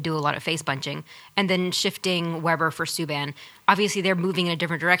people who would do a lot of face bunching, and then shifting Weber for Subban. Obviously, they're moving in a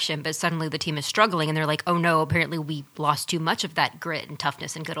different direction, but suddenly the team is struggling, and they're like, "Oh no! Apparently, we lost too much of that grit and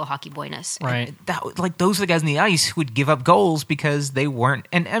toughness and good old hockey boyness." Right. Those are the guys on the ice who would give up goals because they weren't.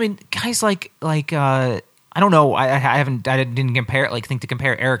 And I mean, guys like I don't know. I didn't compare think to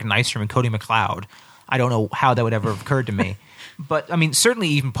compare Eric Nystrom and Cody McLeod. I don't know how that would ever have occurred to me. But, I mean, certainly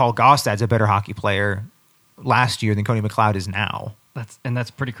even Paul Gaustad's a better hockey player last year than Cody McLeod is now.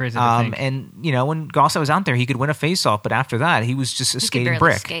 That's pretty crazy to think. And, when Gaustad was out there, he could win a faceoff, but after that, he was just a skating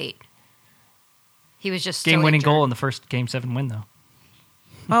brick. Skate. He was just game-winning goal in the first Game 7 win, though.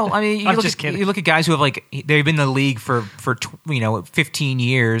 Well, I mean, you look at guys who have they've been in the league for 15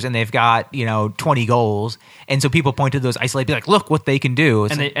 years and they've got 20 goals, and so people point to those isolated, be like, look what they can do.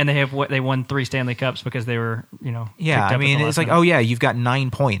 They won 3 Stanley Cups because they were I mean, it's like you've got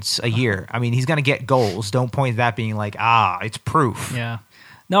 9 points a year. I mean, he's gonna get goals. Don't point to that being like it's proof. Yeah,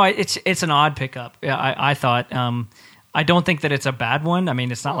 no, it's an odd pickup. Yeah, I thought. I don't think that it's a bad one. I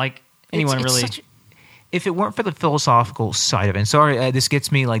mean, it's not like anyone really. If it weren't for the philosophical side of it, and sorry, this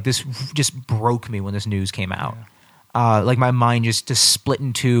gets me, this just broke me when this news came out. Yeah. My mind just split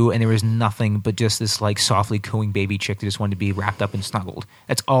in two, and there was nothing but just this softly cooing baby chick that just wanted to be wrapped up and snuggled.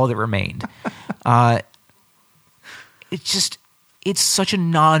 That's all that remained. It's such a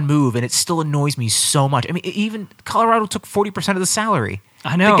non-move, and it still annoys me so much. I mean, even Colorado took 40% of the salary.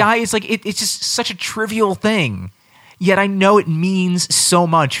 I know. The guy is it's just such a trivial thing. Yet I know it means so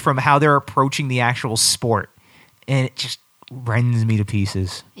much from how they're approaching the actual sport. And it just rends me to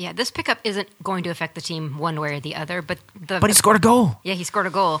pieces. Yeah, this pickup isn't going to affect the team one way or the other. But he scored a goal. Yeah, he scored a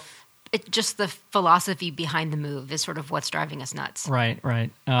goal. Just the philosophy behind the move is sort of what's driving us nuts. Right.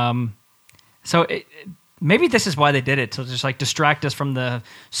 Maybe this is why they did it, to just distract us from the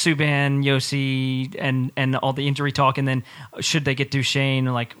Subban, Yossi, and all the injury talk. And then should they get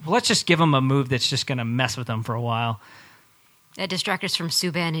Duchesne, let's just give them a move that's just going to mess with them for a while. It distracted us from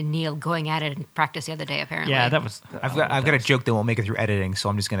Subban and Neil going at it in practice the other day, apparently. Yeah, that was... I've got a joke that won't make it through editing, so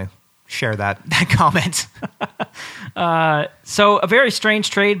I'm just going to share that comment. So a very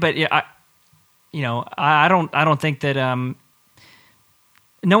strange trade, but I don't think that...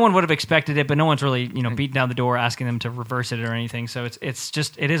 no one would have expected it, but no one's really, beating down the door asking them to reverse it or anything. So it's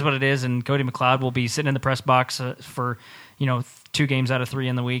just, it is what it is. And Cody McLeod will be sitting in the press box for, 2 games out of 3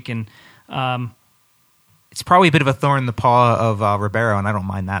 in the week. And it's probably a bit of a thorn in the paw of Ribeiro, and I don't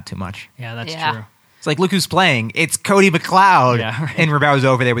mind that too much. yeah, that's Yeah. true. It's like, look who's playing. It's Cody McLeod. Yeah, right. And Ribeiro's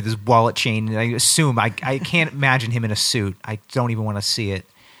over there with his wallet chain. And I assume, I can't imagine him in a suit. I don't even want to see it.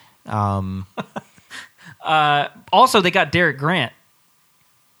 Also, they got Derek Grant.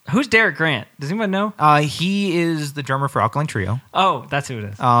 Who's Derek Grant? Does anyone know? He is the drummer for Alkaline Trio. Oh, that's who it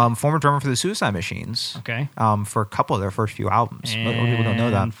is. Former drummer for the Suicide Machines. Okay. For a couple of their first few albums. Most And people don't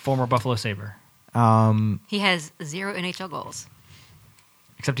know that. former Buffalo Sabre. He has 0 NHL goals.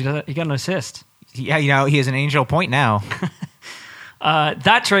 Except he got an assist. Yeah, he has an Angel Point now.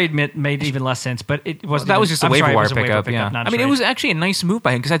 That trade made even less sense, but it wasn't. That was just a waiver wire it was pickup. Yeah, not a I mean, trade. it was actually a nice move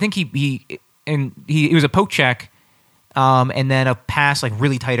by him because I think he was a poke check, and then a pass like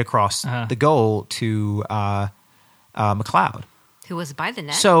really tight across the goal to McLeod. Who was by the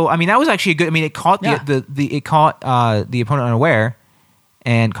net. So I mean, that was actually a good. I mean, it caught it caught the opponent unaware,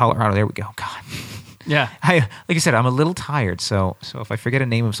 and Colorado. There we go. God. Yeah. Like I said, I'm a little tired, so if I forget a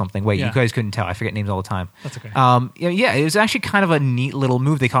name of something, wait, Yeah. you guys couldn't tell. I forget names all the time. That's okay. Yeah, it was actually kind of a neat little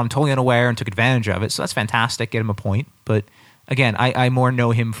move. They caught him totally unaware and took advantage of it, so that's fantastic. Get him a point. But again, I more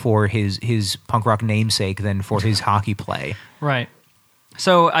know him for his punk rock namesake than for his hockey play. Right.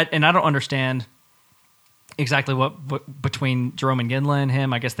 So, I don't understand exactly what between Jerome and Ginla and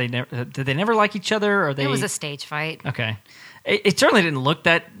him. I guess did they never like each other? Or they? It was a stage fight. Okay. It certainly didn't look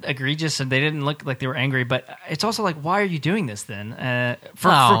that egregious, and they didn't look like they were angry. But it's also like, why are you doing this then?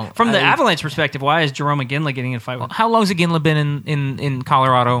 From the Avalanche perspective, why is Jerome and Ginla getting in a fight with? How long has Ginla been in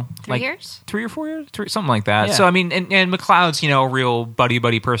Colorado? 3 years? 3 or 4 years? Something like that. Yeah. So, I mean, and McLeod's, a real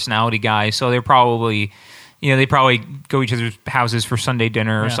buddy personality guy. So they're probably, they probably go each other's houses for Sunday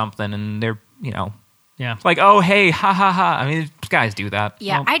dinner or Yeah. something. And they're, Yeah. like, oh, hey, ha, ha, ha. I mean, guys do that.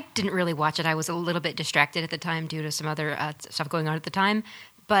 Yeah, Well- I didn't really watch it. I was a little bit distracted at the time due to some other stuff going on at the time.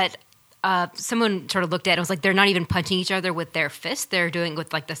 But someone sort of looked at it and was like, they're not even punching each other with their fists. They're doing it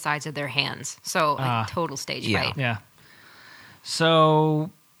with like the sides of their hands. So total stage Yeah. fight. Yeah.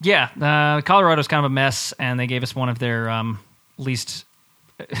 So Colorado's kind of a mess, and they gave us one of their least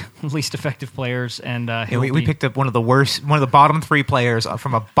effective players, and We picked up one of the bottom 3 players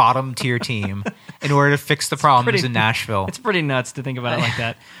from a bottom tier team in order to fix the problems in Nashville. It's pretty nuts to think about it like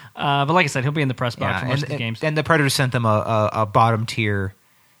that. But like I said, he'll be in the press box for most of the games. And the Predators sent them a bottom tier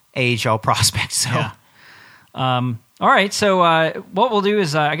AHL prospect. So. Yeah. All right, so what we'll do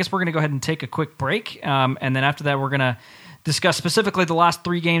is I guess we're going to go ahead and take a quick break, and then after that we're going to discuss specifically the last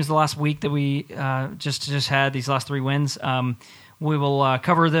 3 games the last week that we just had, these last 3 wins. We will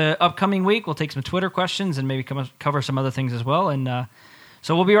cover the upcoming week. We'll take some Twitter questions and maybe cover some other things as well. And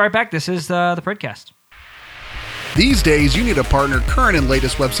so we'll be right back. This is the Predcast. These days, you need a partner current and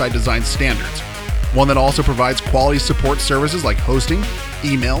latest website design standards. One that also provides quality support services like hosting,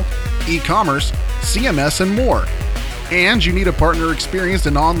 email, e-commerce, CMS, and more. And you need a partner experienced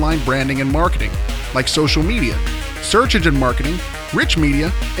in online branding and marketing, like social media, search engine marketing, rich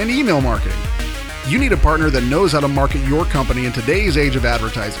media, and email marketing. You need a partner that knows how to market your company in today's age of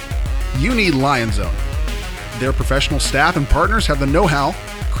advertising. You need LionZone. Their professional staff and partners have the know-how,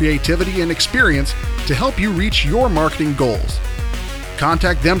 creativity, and experience to help you reach your marketing goals.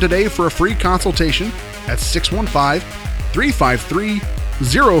 Contact them today for a free consultation at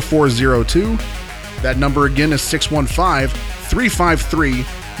 615-353-0402. That number again is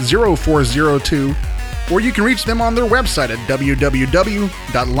 615-353-0402. Or you can reach them on their website at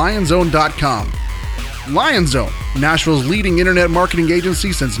www.lionzone.com. LionZone, Nashville's leading internet marketing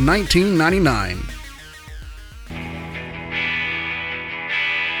agency since 1999.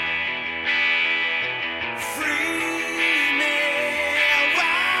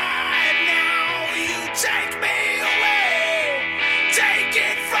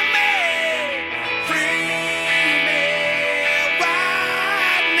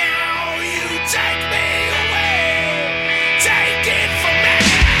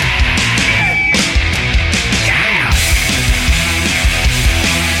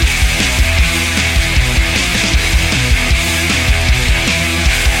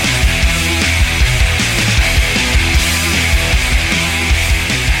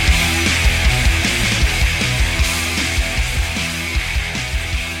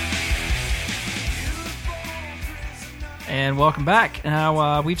 And welcome back.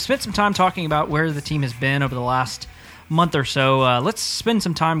 Now, we've spent some time talking about where the team has been over the last month or so. Let's spend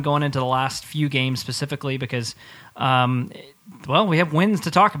some time going into the last few games specifically because, we have wins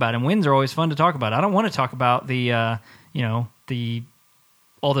to talk about, and wins are always fun to talk about. I don't want to talk about the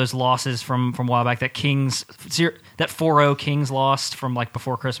all those losses from a while back. That 4-0 Kings lost from like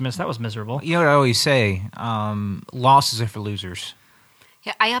before Christmas. That was miserable. You know what I always say? Losses are for losers.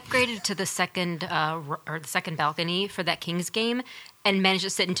 Yeah, I upgraded to the second balcony for that Kings game and managed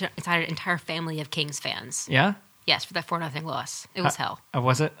to sit inside an entire family of Kings fans. Yeah? Yes, for that 4-0 loss. It was hell.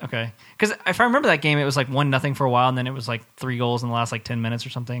 Was it? Okay. Because if I remember that game, it was like 1-0 for a while, and then it was like 3 goals in the last like 10 minutes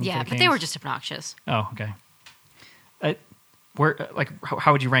or something. Yeah, but they were just obnoxious. Oh, okay.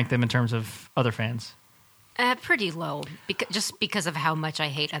 How would you rank them in terms of other fans? Pretty low, just because of how much I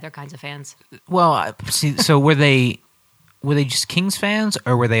hate other kinds of fans. Well, see, so were they just Kings fans,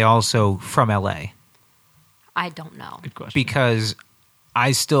 or were they also from LA? I don't know. Good question. Because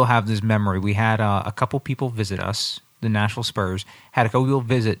I still have this memory. We had a couple people visit us, the Nashville Spurs, had a couple people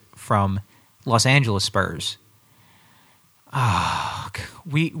visit from Los Angeles Spurs.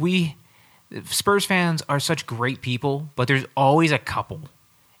 We Spurs fans are such great people, but there's always a couple.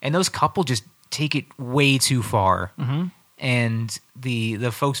 And those couple just take it way too far. Mm-hmm. And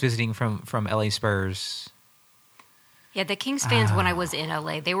the folks visiting from LA Spurs... Yeah, the Kings fans, when I was in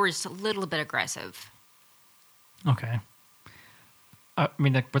LA, they were just a little bit aggressive. Okay. I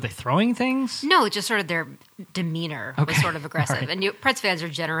mean, were they throwing things? No, just sort of their demeanor was sort of aggressive. Right. And Preds fans are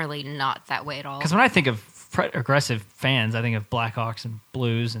generally not that way at all. Because when I think of aggressive fans, I think of Blackhawks and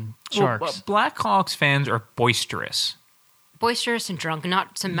Blues and Sharks. Well, Blackhawks fans are boisterous. Boisterous and drunk,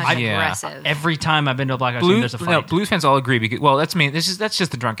 not so much aggressive. Every time I've been to a Blackhawks game, there's a fight. No, Blues fans all agree. Because, that's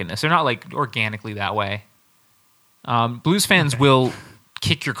just the drunkenness. They're not like organically that way. Blues fans will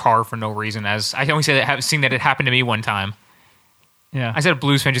kick your car for no reason. As I only say that, seeing that it happened to me one time. Yeah, I said a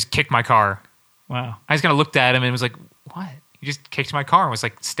Blues fan just kicked my car. Wow. I just kind of looked at him and was like, "What? You just kicked my car?" And was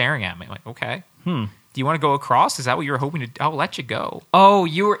like staring at me. I'm like, okay. Do you want to go across? Is that what you were hoping to? I'll let you go. Oh,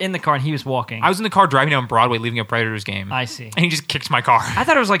 you were in the car and he was walking. I was in the car driving down Broadway, leaving a Predators game. I see. And he just kicked my car. I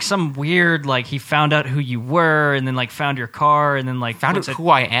thought it was like some weird, like he found out who you were and then like found your car and then like Found out who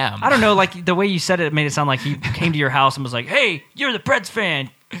I am. I don't know, like the way you said it made it sound like he came to your house and was like, "Hey, you're the Preds fan.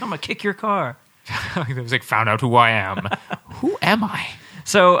 I'm gonna kick your car." It was like, found out who I am. Who am I?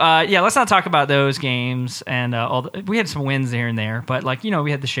 So let's not talk about those games and we had some wins here and there, but like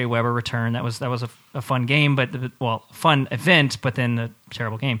we had the Shea Weber return. That was a fun game, fun event, but then a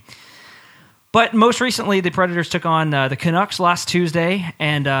terrible game. But most recently, the Predators took on the Canucks last Tuesday,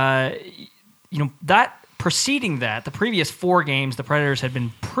 and that preceding that, the previous 4 games, the Predators had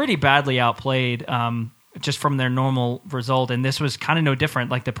been pretty badly outplayed. Just from their normal result, and this was kind of no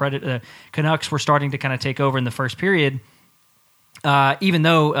different. Like the Canucks were starting to kind of take over in the first period. Even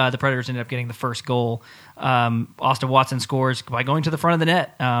though the Predators ended up getting the first goal, Austin Watson scores by going to the front of the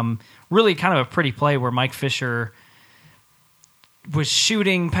net. Really kind of a pretty play where Mike Fisher was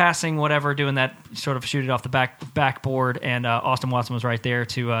shooting, passing, whatever, doing that sort of shoot it off the backboard, and Austin Watson was right there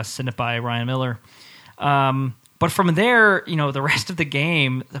to send it by Ryan Miller. But from there, the rest of the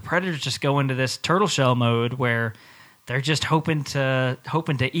game, the Predators just go into this turtle shell mode where they're just hoping to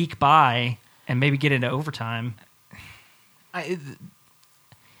eke by and maybe get into overtime.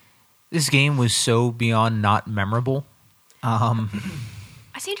 This game was so beyond not memorable. I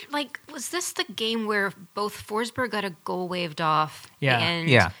seem like, was this the game where both Forsberg got a goal waved off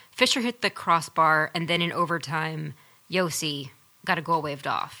and Fisher hit the crossbar, and then in overtime, Yossi got a goal waved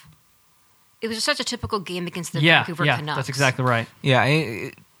off? It was such a typical game against the Vancouver Canucks. Yeah, that's exactly right. Yeah,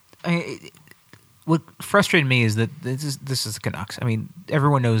 what frustrated me is that this is the Canucks. I mean,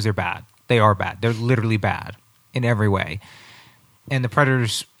 everyone knows they're bad. They are bad. They're literally bad in every way. And the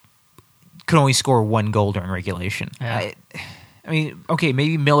Predators could only score 1 goal during regulation. Yeah. I mean, okay,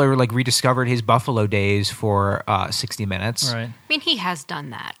 maybe Miller rediscovered his Buffalo days for 60 minutes. Right. I mean, he has done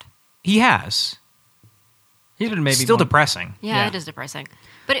that. He has. He's been maybe still depressing. Yeah, it is depressing.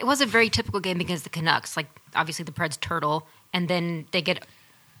 But it was a very typical game against the Canucks. Like, obviously the Preds turtle, and then they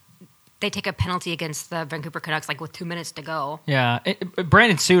take a penalty against the Vancouver Canucks, like with 2 minutes to go. Yeah.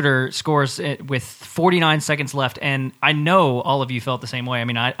 Brandon Suter scores with 49 seconds left, and I know all of you felt the same way. I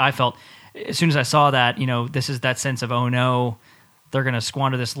mean, I felt, as soon as I saw that, this is that sense of, oh no, they're going to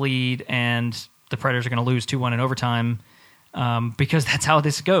squander this lead, and the Predators are going to lose 2-1 in overtime, because that's how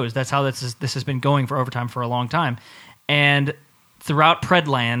this goes. That's how this has been going for overtime for a long time. And throughout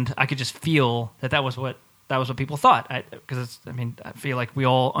Predland, I could just feel that was what people thought. Because I feel like we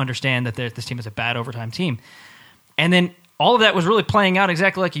all understand that this team is a bad overtime team. And then all of that was really playing out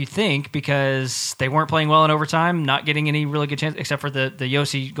exactly like you think, because they weren't playing well in overtime, not getting any really good chance, except for the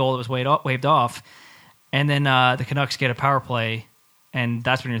Yossi goal that was waved off. And then the Canucks get a power play, and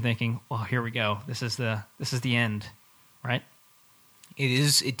that's when you're thinking, well, here we go. This is the end, right?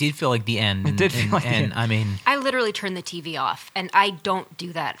 It did feel like the end. It did feel like the end. I mean, I literally turned the TV off, and I don't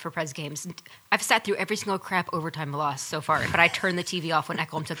do that for Preds games. I've sat through every single crap overtime loss so far, but I turned the TV off when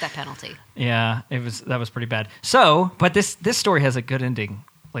Ekholm took that penalty. Yeah, that was pretty bad. So, but this story has a good ending,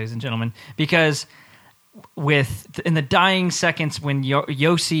 ladies and gentlemen, because in the dying seconds when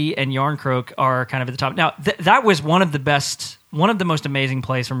Josi and Jarnkrok are kind of at the top. Now, that was one of the most amazing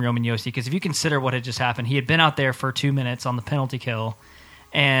plays from Roman Josi, because if you consider what had just happened, he had been out there for 2 minutes on the penalty kill,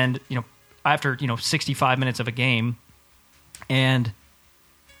 and after 65 minutes of a game, and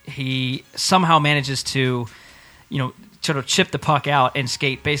he somehow manages to sort of chip the puck out and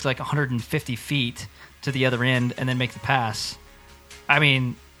skate basically like 150 feet to the other end and then make the pass. I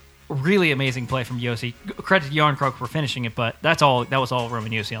mean, really amazing play from Josi. Credit to Jarnkrok for finishing it, but that was all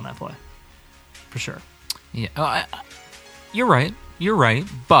Roman Josi on that play, for sure. Yeah, you're right. You're right,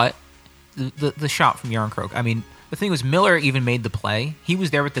 but the shot from Jarnkrok. I mean, the thing was, Miller even made the play. He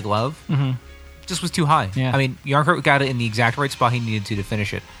was there with the glove. Mm-hmm. Just was too high. Yeah. I mean, Jarnkrok got it in the exact right spot he needed to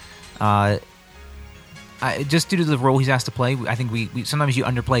finish it. Just due to the role he's asked to play, I think we sometimes you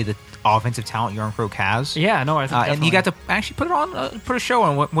underplay the offensive talent Jarnkrok has. Yeah, no, I think and he got to actually put a show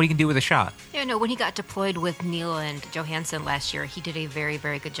on what he can do with a shot. Yeah, no, when he got deployed with Neil and Johansson last year, he did a very,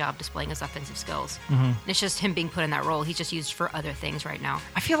 very good job displaying his offensive skills. Mm-hmm. And it's just him being put in that role. He's just used for other things right now.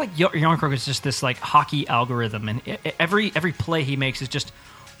 I feel like Jarnkrok is just this like hockey algorithm, and every play he makes is just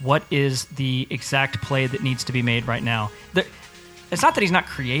what is the exact play that needs to be made right now. It's not that he's not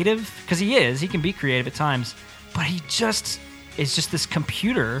creative, because he is. He can be creative at times, but he just is just this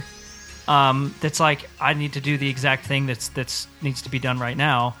computer that's like, I need to do the exact thing that's needs to be done right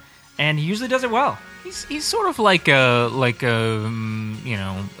now, and he usually does it well. He's sort of like a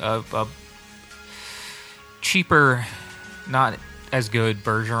cheaper, not as good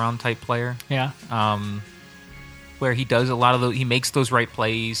Bergeron type player. Yeah. Where he does a lot of he makes those right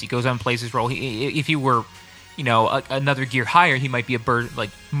plays. He goes out and plays his role. If he were, another gear higher, he might be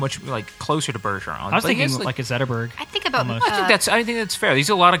much closer to Bergeron. I was thinking like a Zetterberg. I think about. I think that's fair.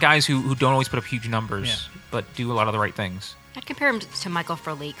 These are a lot of guys who don't always put up huge numbers, but do a lot of the right things. I'd compare him to Michael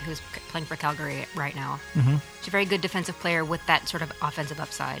Frolik, who's playing for Calgary right now. Mm-hmm. He's a very good defensive player with that sort of offensive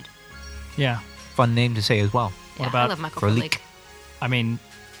upside. Yeah. Fun name to say as well. What about I love Michael Frolik? Frolik. I mean,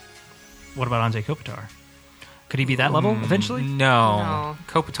 what about Anze Kopitar? Could he be that level eventually? No.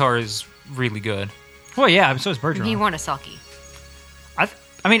 Kopitar is really good. Well, yeah, so is Bergeron. He won a Selke.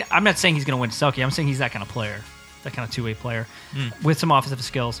 I mean, I'm not saying he's going to win Selke. I'm saying he's that kind of player, that kind of two-way player with some offensive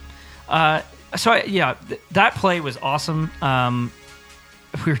skills. That play was awesome.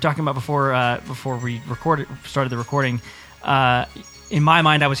 We were talking about before we started the recording. In my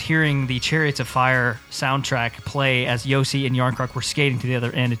mind, I was hearing the Chariots of Fire soundtrack play as Josi and Jarnkrok were skating to the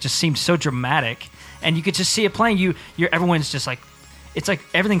other end. It just seemed so dramatic, and you could just see it playing. Everyone's just like, it's like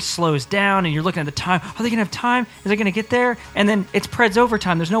everything slows down, and you're looking at the time. Are they going to have time? Is they going to get there? And then it's Preds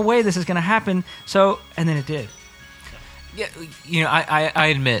overtime. There's no way this is going to happen. So, and then it did. Yeah, I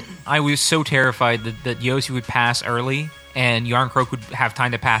admit, I was so terrified that Josi would pass early and Jarnkrok would have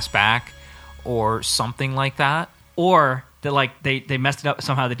time to pass back or something like that. Or that they messed it up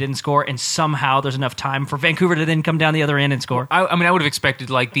somehow, they didn't score, and somehow there's enough time for Vancouver to then come down the other end and score. I mean, I would have expected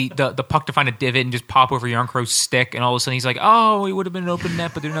the puck to find a divot and just pop over Jarnkrok's stick, and all of a sudden he's like, oh, it would have been an open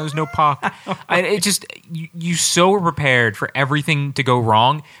net, but there was no puck. You so were prepared for everything to go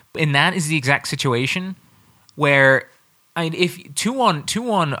wrong, and that is the exact situation where, I mean, if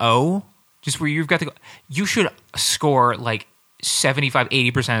 2-1-0, just where you've got to go, you should score like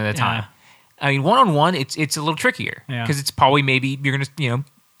 75-80% of the time. Yeah. I mean, one-on-one, it's a little trickier because it's probably maybe you're going to,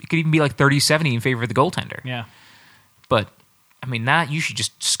 it could even be like 30-70 in favor of the goaltender. Yeah. But, I mean, that you should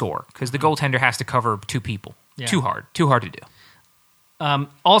just score because the goaltender has to cover two people. Yeah. Too hard to do.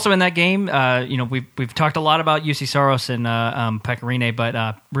 Also in that game, we've talked a lot about UC Saros and Pekka Rinne, but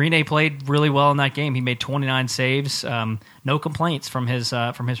Rinne played really well in that game. He made 29 saves, no complaints from his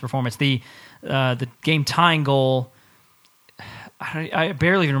performance. The game tying goal, I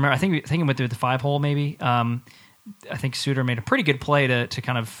barely even remember. I think it went through the 5-hole maybe. I think Suter made a pretty good play to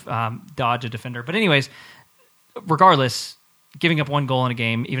kind of dodge a defender. But anyways, regardless, giving up one goal in a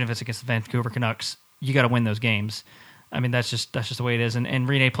game, even if it's against the Vancouver Canucks, you got to win those games. I mean, that's just the way it is. And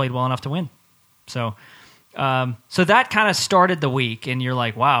Rinne played well enough to win. So that kind of started the week, and you're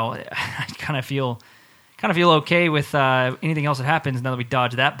like, wow, I kind of feel okay with anything else that happens now that we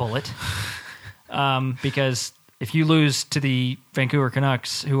dodged that bullet. Because if you lose to the Vancouver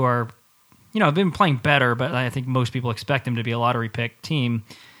Canucks, who are, have been playing better, but I think most people expect them to be a lottery pick team,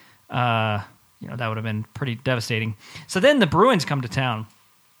 that would have been pretty devastating. So then the Bruins come to town,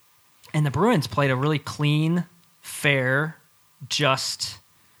 and the Bruins played a really clean, fair just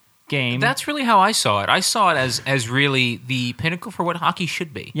game. That's really how I saw it. I saw it as really the pinnacle for what hockey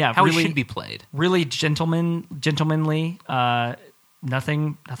should be. Yeah, how really, it should be played. Really gentlemanly.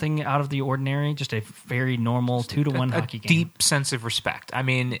 Nothing out of the ordinary. Just a very normal 2-1 hockey game. Deep sense of respect. I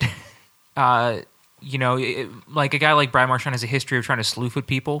mean, like a guy like Brad Marchand has a history of trying to slew foot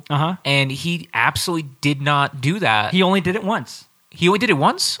people, and he absolutely did not do that. He only did it once. He only did it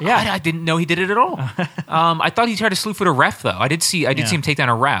once? Yeah. I didn't know he did it at all. I thought he tried to slew foot a ref, though. I did see him take down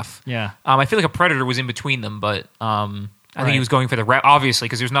a ref. Yeah. I feel like a Predator was in between them, but I think he was going for the ref, obviously,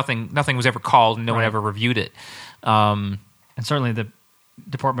 because there's nothing was ever called and no one ever reviewed it. And certainly the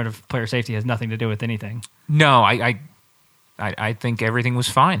Department of Player Safety has nothing to do with anything. No, I think everything was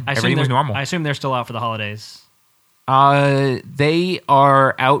fine. Everything was normal. I assume they're still out for the holidays. They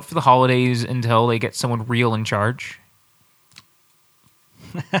are out for the holidays until they get someone real in charge.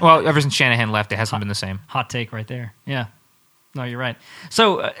 Well, ever since Shanahan left, it hasn't been the same. Hot take right there. Yeah. No, you're right.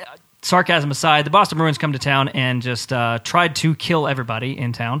 So, sarcasm aside, the Boston Bruins come to town and just tried to kill everybody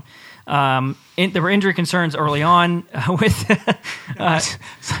in town. There were injury concerns early on with...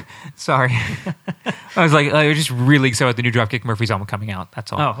 Sorry. I was just really excited about the new Dropkick Murphys album coming out.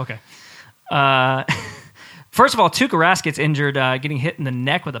 That's all. Oh, okay. First of all, Tuukka Rask gets injured getting hit in the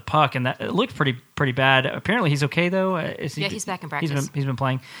neck with a puck, and it looked pretty bad. Apparently he's okay, though. He's back in practice. He's been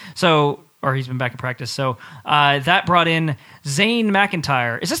playing. Or he's been back in practice. So that brought in Zane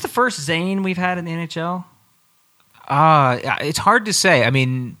McIntyre. Is this the first Zane we've had in the NHL? It's hard to say. I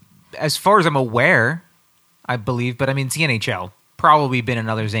mean, as far as I'm aware, I believe, but I mean, it's the NHL. Probably been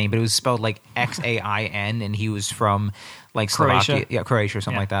another Zane, but it was spelled like Xain, and he was from like Slovakia. Croatia. Croatia or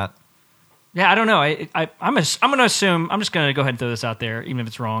something like that. Yeah, I don't know. I'm going to assume. I'm just going to go ahead and throw this out there, even if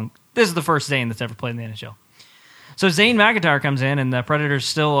it's wrong. This is the first Zane that's ever played in the NHL. So Zane McIntyre comes in, and the Predators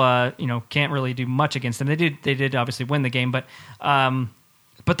still, can't really do much against them. They did obviously win the game, but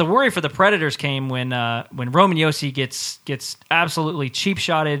the worry for the Predators came when Roman Josi gets absolutely cheap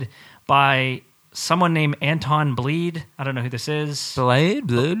shotted by someone named Anton Bleed. I don't know who this is. Bleed.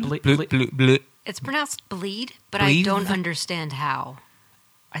 It's pronounced bleed, but Bleed? I don't understand how.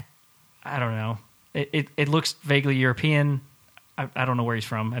 I don't know. It looks vaguely European. I don't know where he's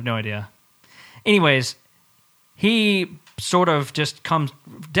from. I have no idea. Anyways, he sort of just comes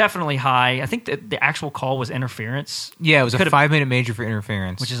definitely high. I think the actual call was interference. Yeah, it was a 5-minute major for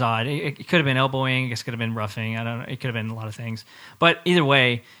interference. Which is odd. It could have been elbowing. I guess it could have been roughing. I don't know. It could have been a lot of things. But either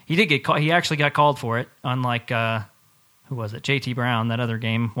way, he did get called. He actually got called for it, unlike, who was it? JT Brown, that other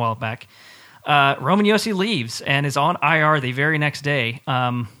game a while back. Roman Josi leaves and is on IR the very next day.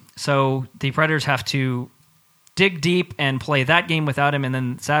 So the Predators have to dig deep and play that game without him, and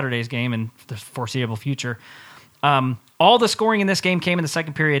then Saturday's game in the foreseeable future. All the scoring in this game came in the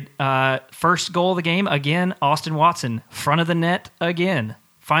second period. First goal of the game, again, Austin Watson, front of the net again.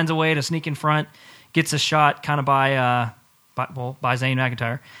 Finds a way to sneak in front, gets a shot kind of by Zane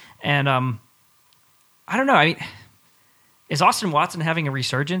McIntyre. And I don't know. I mean, is Austin Watson having a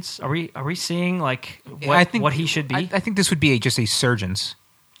resurgence? Are we seeing like what he should be? I think this would be just a surgence.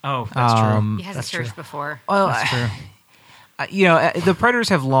 Oh, that's true. He hasn't surged before. Well, That's true. The Predators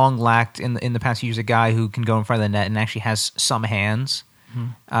have long lacked in the past years a guy who can go in front of the net and actually has some hands.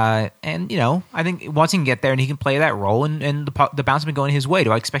 And I think once he can get there and he can play that role, and the bounce has been going his way.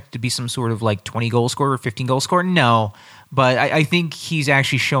 Do I expect it to be some sort of like 20 goal scorer or 15 goal scorer? No, but I think he's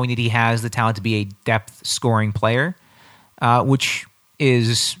actually showing that he has the talent to be a depth scoring player, which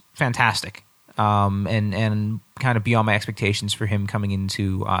is fantastic. And kind of beyond my expectations for him coming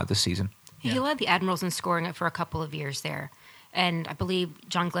into this season. He led the Admirals in scoring for a couple of years there. And I believe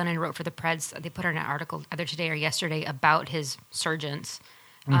John Glennon wrote for the Preds. They put out an article either today or yesterday about his surgence.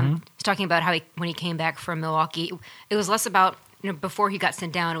 He's talking about how when he came back from Milwaukee, it was less about, before he got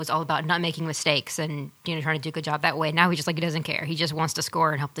sent down, it was all about not making mistakes and, trying to do a good job that way. Now he just he doesn't care. He just wants to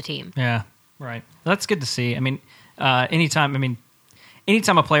score and help the team. Yeah, right. That's good to see. I mean, anytime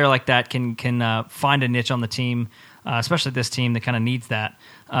a player like that can find a niche on the team, especially this team that kind of needs that,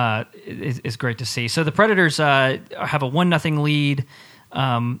 is great to see. So the Predators have a 1-0 lead.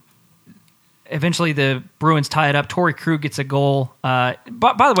 Eventually, the Bruins tie it up. Torrey Krug gets a goal. By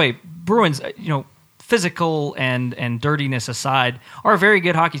the way, Bruins, physical and dirtiness aside, are a very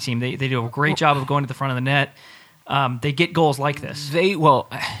good hockey team. They do a great job of going to the front of the net. They get goals like this. It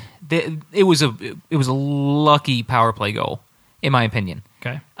was a lucky power play goal, in my opinion.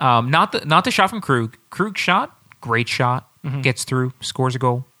 Okay. Not the shot from Krug. Krug shot, great shot, gets through, scores a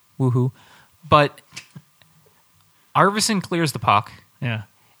goal, woohoo. But Arvidsson clears the puck. Yeah.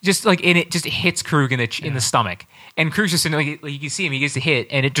 Just it just hits Krug in the stomach, and Krug's just you can see him. He gets a hit,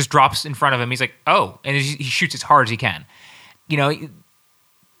 and it just drops in front of him. He's like, oh, and he shoots as hard as he can.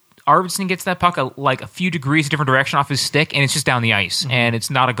 Arvidsson gets that puck a few degrees different direction off his stick, and it's just down the ice, and it's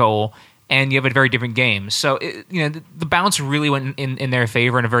not a goal, and you have a very different game. So, the bounce really went in their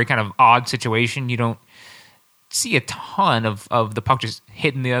favor in a very kind of odd situation. You don't see a ton of the puck just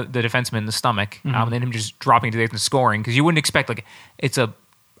hitting the defenseman in the stomach, and then him just dropping to the ice and scoring, because you wouldn't expect, it's a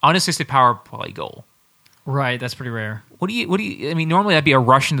unassisted power play goal. Right, that's pretty rare. What do you? I mean, normally that'd be a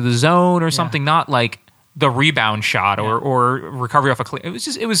rush into the zone or something, not like the rebound shot or recovery off a clear. It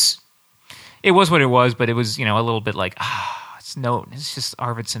was what it was, but it was a little bit like it's just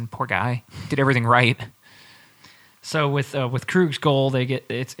Arvidsson, poor guy, did everything right. So with Krug's goal, they get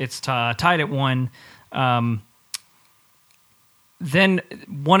it's tied at 1. Then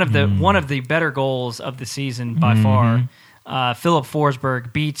one of the better goals of the season by far, Philip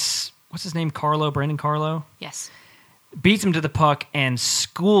Forsberg beats what's his name, Brendan Carlo. Yes. Beats him to the puck and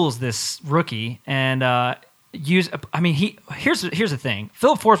schools this rookie and here's the thing.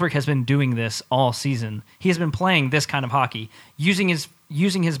 Philip Forsberg has been doing this all season. He has been playing this kind of hockey, using his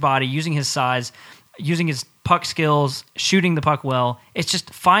body, using his size, using his puck skills, shooting the puck well. It's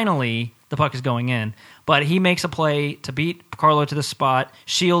just finally the puck is going in. But he makes a play to beat Carlo to the spot,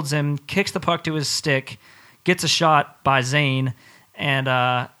 shields him, kicks the puck to his stick, gets a shot by Zane, and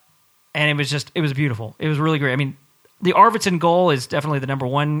it was beautiful. It was really great. I mean, the Arvidsson goal is definitely the number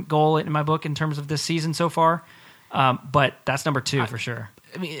 1 goal in my book in terms of this season so far, but that's number 2 for sure.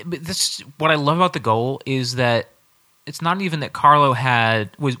 I mean, what I love about the goal is that it's not even that Carlo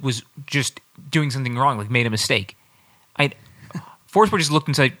was just doing something wrong, made a mistake. Forsberg just looked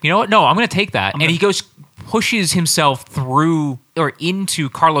and said, "You know what? No, I'm going to take that," and he pushes himself through or into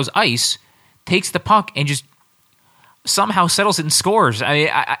Carlo's ice, takes the puck, and just somehow settles it and scores.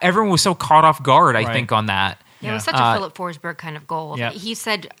 Everyone was so caught off guard, I think, on that. Yeah, it was such a Philip Forsberg kind of goal. Yeah. He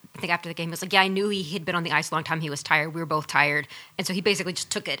said, I think after the game, he was like, I knew he had been on the ice a long time. He was tired. We were both tired. And so he basically just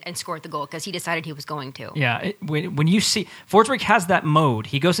took it and scored the goal because he decided he was going to. Yeah, when you see... Forsberg has that mode.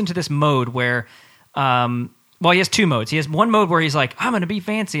 He goes into this mode where... he has 2 modes. He has one mode where he's like, I'm going to be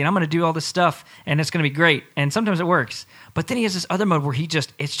fancy and I'm going to do all this stuff and it's going to be great. And sometimes it works. But then he has this other mode where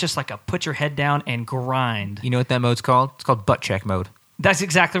it's just like a put your head down and grind. You know what that mode's called? It's called butt check mode. That's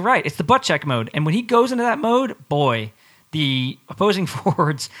exactly right. It's the butt check mode. And when he goes into that mode, boy, the opposing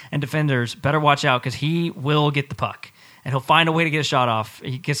forwards and defenders better watch out because he will get the puck. And he'll find a way to get a shot off.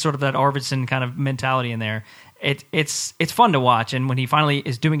 He gets sort of that Arvidsson kind of mentality in there. It's fun to watch. And when he finally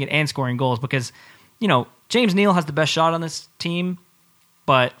is doing it and scoring goals because, James Neal has the best shot on this team,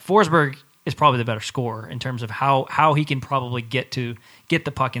 but Forsberg is probably the better scorer in terms of how he can probably get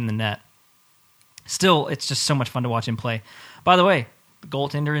the puck in the net. Still, it's just so much fun to watch him play. By the way, the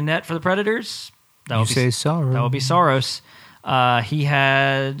goaltender in net for the Predators, that would be Saros. He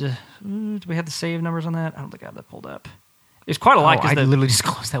had... do we have the save numbers on that? I don't think I have that pulled up. It's quite a lot. I literally just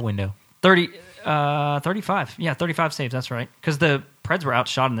closed that window. 35. Yeah, 35 saves, that's right. Because the Preds were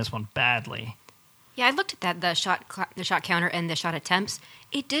outshot in this one badly. Yeah, I looked at the shot counter and the shot attempts.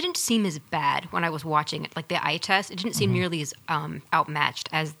 It didn't seem as bad when I was watching it, like the eye test. It didn't seem nearly as outmatched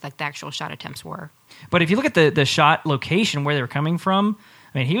as the actual shot attempts were. But if you look at the shot location where they were coming from,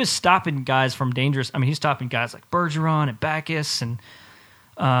 I mean, he was stopping guys from dangerous. I mean, he's stopping guys like Bergeron and Backus and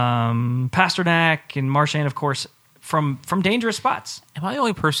Pasternak and Marchand, of course, from dangerous spots. Am I the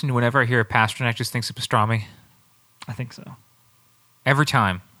only person who, whenever I hear Pasternak, just thinks of pastrami? I think so. Every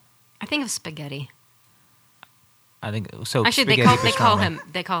time. I think of spaghetti. I think so. Actually, they call him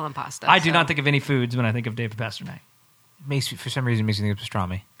pasta. I do not think of any foods when I think of David Pasternak. For some reason, it makes me think of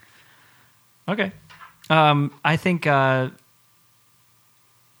pastrami. Okay, I think I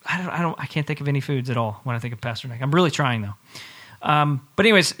can't think of any foods at all when I think of Pasternak. I'm really trying though. But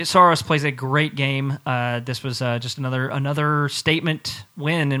anyways, Saros plays a great game. This was just another statement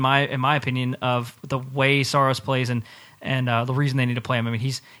win in my opinion of the way Saros plays and the reason they need to play him. I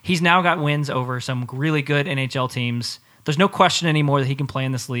mean, he's now got wins over some really good NHL teams. There's no question anymore that he can play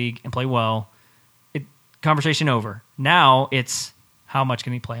in this league and play well. Conversation over. Now it's how much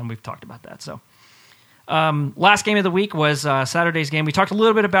can he play, and we've talked about that. So, last game of the week was Saturday's game. We talked a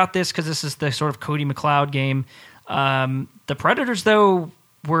little bit about this because this is the sort of Cody McLeod game. The Predators, though,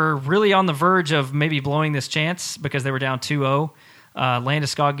 were really on the verge of maybe blowing this chance because they were down 2-0.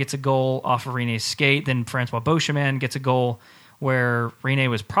 Landeskog gets a goal off of Rene's skate. Then Francois Beauchemin gets a goal where Rene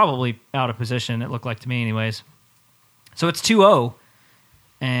was probably out of position, it looked like to me anyways. So it's 2-0,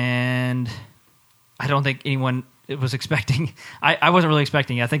 and I don't think anyone was expecting... I wasn't really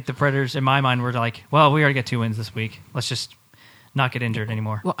expecting. I think the Predators, in my mind, were like, well, we already got 2 wins this week. Let's just not get injured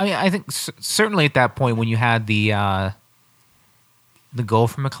anymore. Well, I mean, I think certainly at that point when you had the goal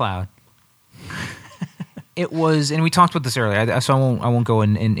from McLeod, It was, and we talked about this earlier, so I won't go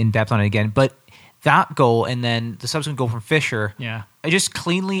in depth on it again. But that goal and then the subsequent goal from Fisher, it just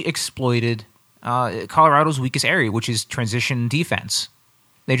cleanly exploited Colorado's weakest area, which is transition defense.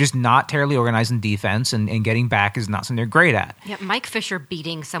 They're just not terribly organized in defense, and getting back is not something they're great at. Yeah, Mike Fisher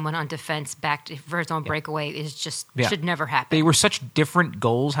beating someone on defense back for his own breakaway is just should never happen. They were such different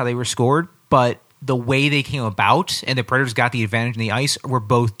goals how they were scored, but the way they came about and the Predators got the advantage in the ice were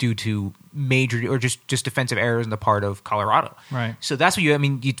both due to major or just defensive errors on the part of Colorado. Right. So that's what you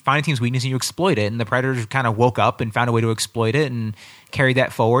find a team's weakness and you exploit it, and the Predators kind of woke up and found a way to exploit it and carried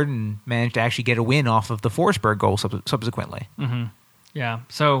that forward and managed to actually get a win off of the Forsberg goal subsequently. Mm-hmm. Yeah.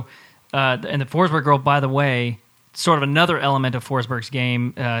 So, and the Forsberg goal, by the way, sort of another element of Forsberg's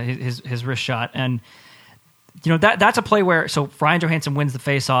game, his wrist shot, and that's a play where Ryan Johansson wins the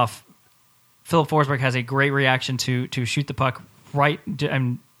faceoff. Philip Forsberg has a great reaction to shoot the puck right,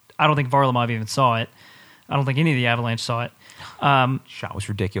 and I don't think Varlamov even saw it. I don't think any of the Avalanche saw it. Shot was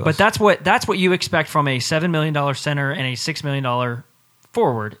ridiculous. But that's what you expect from a $7 million center and a $6 million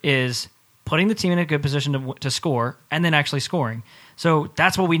forward, is putting the team in a good position to score and then actually scoring. So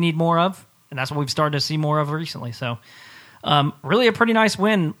that's what we need more of, and that's what we've started to see more of recently. So really a pretty nice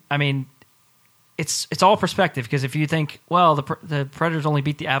win. I mean, it's all perspective, because if you think, well, the Predators only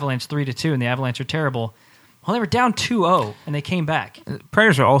beat the Avalanche 3-2 and the Avalanche are terrible, well, they were down 2-0 and they came back. The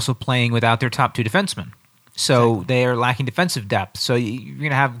Predators are also playing without their top two defensemen. So they are lacking defensive depth. So you're going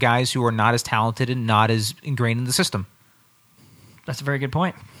to have guys who are not as talented and not as ingrained in the system. That's a very good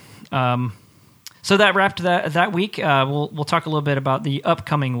point. So that wrapped that week. We'll talk a little bit about the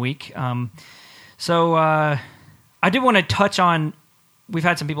upcoming week. So I did want to touch on, we've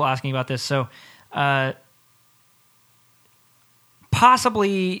had some people asking about this. So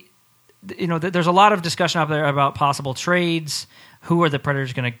possibly, there's a lot of discussion out there about possible trades. Who are the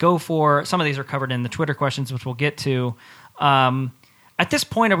Predators going to go for? Some of these are covered in the Twitter questions, which we'll get to. At this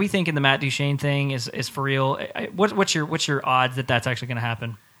point, are we thinking the Matt Duchene thing is for real? What's your odds that that's actually going to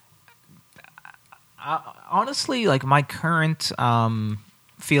happen? Honestly, like my current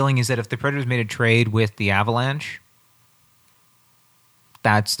feeling is that if the Predators made a trade with the Avalanche,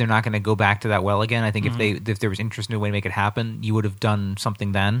 they're not going to go back to that well again. I think if there was interest in a way to make it happen, you would have done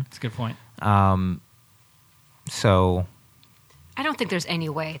something then. That's a good point. So I don't think there's any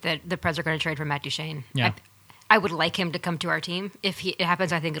way that the Preds are going to trade for Matt Duchene. Yeah. I would like him to come to our team. If it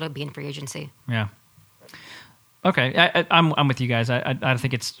happens, I think it'll be in free agency. Yeah. Okay, I'm with you guys. I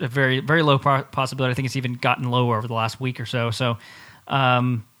think it's a very, very low possibility. I think it's even gotten lower over the last week or so. So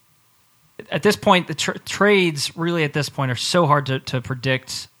at this point, the trades really at this point are so hard to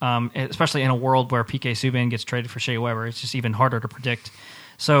predict, especially in a world where PK Subban gets traded for Shea Weber. It's just even harder to predict.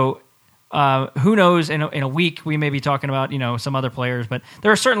 So who knows? In a week, we may be talking about some other players, but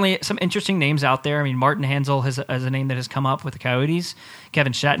there are certainly some interesting names out there. I mean, Martin Hanzal has a name that has come up with the Coyotes.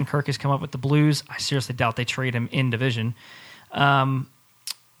 Kevin Shattenkirk has come up with the Blues. I seriously doubt they trade him in division. By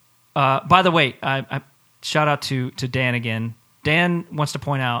the way, I shout out to Dan again. Dan wants to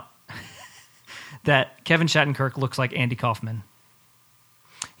point out that Kevin Shattenkirk looks like Andy Kaufman.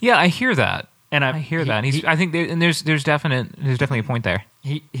 yeah, I hear that. And I hear that. I think there's definitely a point there.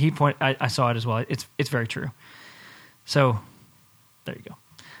 I saw it as well. It's very true. So there you go.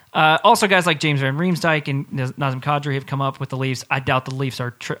 Also, guys like James Van Riemsdyk and Nazem Kadri have come up with the Leafs. I doubt the Leafs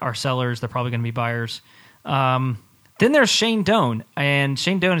are sellers. They're probably going to be buyers. Then there's Shane Doan, and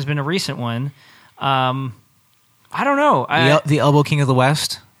Shane Doan has been a recent one. I don't know. The elbow king of the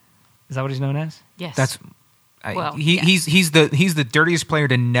West. Is that what he's known as? Yes. That's. Well, he's the dirtiest player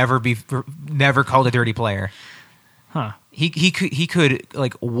to never called a dirty player. Huh. He could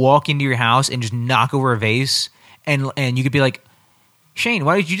like walk into your house and just knock over a vase, and you could be like, Shane,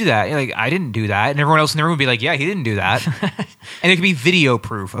 why did you do that? You're like, I didn't do that, and everyone else in the room would be like, yeah, he didn't do that, and it could be video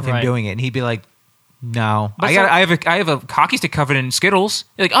proof of him doing it, and he'd be like, no, I have a hockey stick covered in Skittles.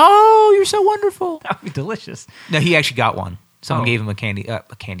 You're like, oh, you're so wonderful. That would be delicious. No, he actually got one. Someone gave him a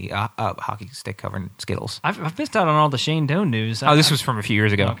hockey stick covered in Skittles. I've missed out on all the Shane Doan news. This was from a few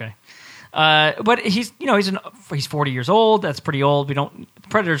years ago. Okay. But he's 40 years old. That's pretty old.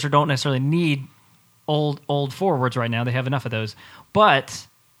 Predators don't necessarily need old forwards right now. They have enough of those. But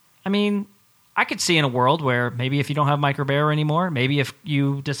I mean, I could see in a world where maybe if you don't have Mike Ribeiro anymore, maybe if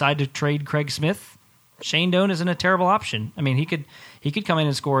you decide to trade Craig Smith, Shane Doan isn't a terrible option. I mean, he could come in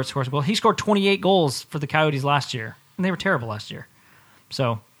and score a goal. He scored 28 goals for the Coyotes last year, and they were terrible last year.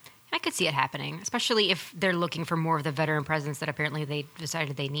 So I could see it happening, especially if they're looking for more of the veteran presence that apparently they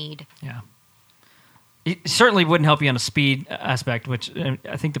decided they need. Yeah. It certainly wouldn't help you on a speed aspect, which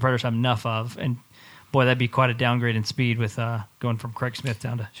I think the Predators have enough of. boy, that'd be quite a downgrade in speed with going from Craig Smith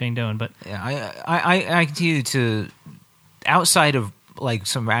down to Shane Doan. But yeah, I continue to, outside of like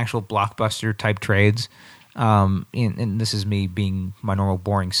some actual blockbuster type trades, and this is me being my normal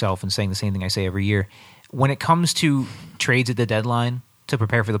boring self and saying the same thing I say every year. When it comes to trades at the deadline to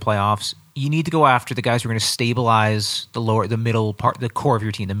prepare for the playoffs, you need to go after the guys who are going to stabilize the middle part, the core of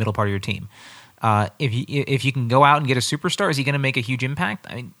your team, the middle part of your team. If you can go out and get a superstar, is he going to make a huge impact?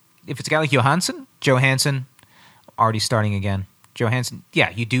 I mean, if it's a guy like Johansson, already starting again. Johansson, yeah,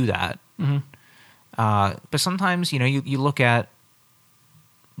 you do that. Mm-hmm. But sometimes, you look at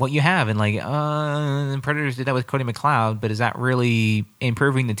what you have, and like the Predators did that with Cody McLeod, but is that really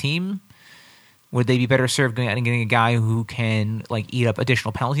improving the team? Would they be better served getting a guy who can like eat up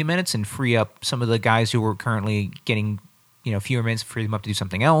additional penalty minutes and free up some of the guys who are currently getting fewer minutes, free them up to do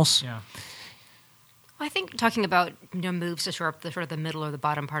something else? Yeah. Well, I think talking about moves to shore up the sort of the middle or the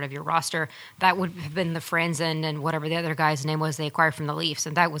bottom part of your roster, that would have been the Franzen and whatever the other guy's name was they acquired from the Leafs,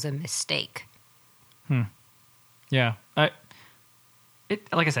 and that was a mistake. Yeah. Like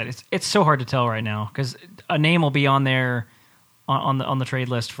I said, it's so hard to tell right now because a name will be on there on the trade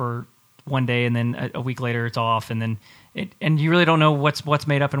list for one day, and then a week later it's off, and then and you really don't know what's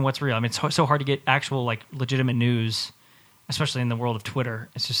made up and what's real. I mean, it's so hard to get actual like legitimate news, especially in the world of Twitter.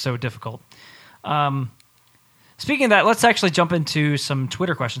 It's just so difficult. Speaking of that, let's actually jump into some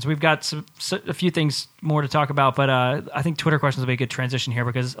Twitter questions. We've got a few things more to talk about, but I think Twitter questions will be a good transition here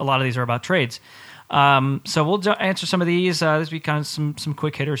because a lot of these are about trades. So we'll answer some of these. This will be kind of some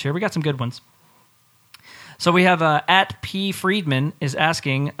quick hitters here. We got some good ones. So we have at P Friedman is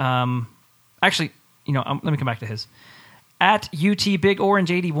asking. Actually, let me come back to his. At UT Big Orange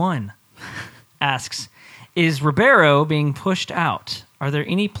 81 asks, is Ribeiro being pushed out? Are there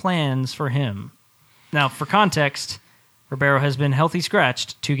any plans for him? Now, for context, Ribeiro has been healthy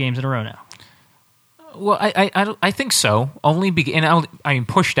scratched 2 games in a row now. Well, I think so.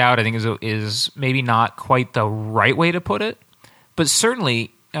 Pushed out, I think is maybe not quite the right way to put it, but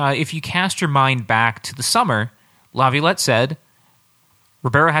certainly if you cast your mind back to the summer, Laviolette said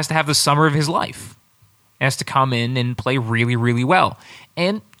Ribeiro has to have the summer of his life. He has to come in and play really, really well.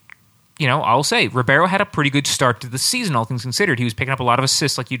 And I'll say Ribeiro had a pretty good start to the season, all things considered. He was picking up a lot of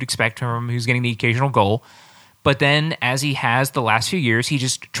assists like you'd expect from him. He was getting the occasional goal. But then, as he has the last few years, he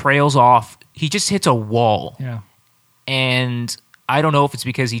just trails off. He just hits a wall. Yeah. And I don't know if it's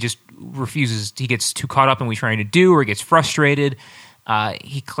because he just refuses. He gets too caught up in what he's trying to do or he gets frustrated.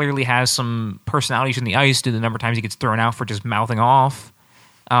 He clearly has some personalities in the ice due to the number of times he gets thrown out for just mouthing off.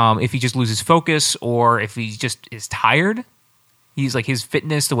 If he just loses focus or if he just is tired. He's like his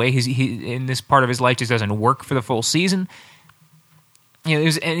fitness, the way he in this part of his life just doesn't work for the full season.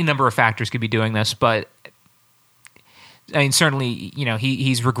 There's any number of factors could be doing this, but I mean, certainly,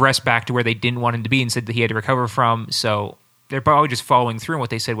 he's regressed back to where they didn't want him to be and said that he had to recover from. So they're probably just following through on what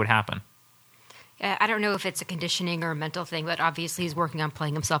they said would happen. I don't know if it's a conditioning or a mental thing, but obviously he's working on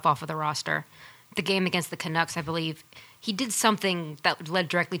playing himself off of the roster. The game against the Canucks, I believe, he did something that led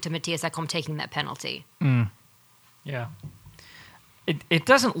directly to Mattias Ekholm taking that penalty. Yeah. It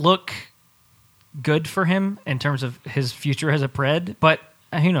doesn't look good for him in terms of his future as a Pred, but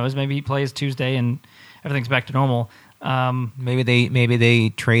who knows? Maybe he plays Tuesday and everything's back to normal. Maybe they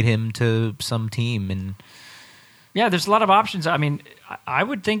trade him to some team, and yeah, there's a lot of options. I mean, I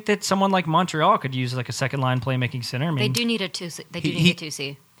would think that someone like Montreal could use like a second line playmaking center. I mean, they do need a 2C. They do need a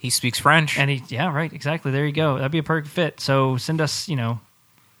 2C. He speaks French, and yeah, right, exactly. There you go. That'd be a perfect fit. So send us,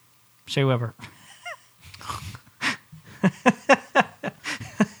 Shea Weber.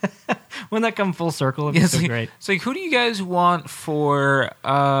 Wouldn't that come full circle? It'd be so great. So, who do you guys want for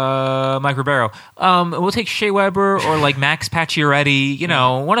Mike Ribeiro? We'll take Shea Weber or like Max Pacioretty.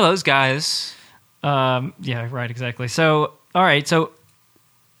 One of those guys. Yeah, right, exactly. So, all right. So,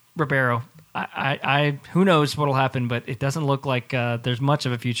 Ribeiro. I who knows what'll happen, but it doesn't look like there's much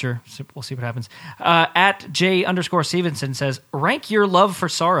of a future. So we'll see what happens. At J_Stevenson says, rank your love for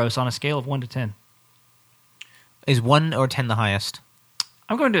Saros on a scale of 1 to 10. Is 1 or 10 the highest?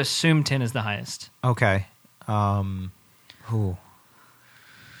 I'm going to assume 10 is the highest. Okay. Who?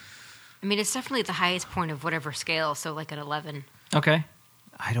 I mean, it's definitely the highest point of whatever scale, so like an 11. Okay.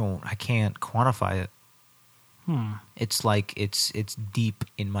 I can't quantify it. It's like it's deep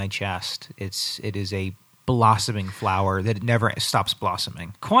in my chest. It is a blossoming flower that never stops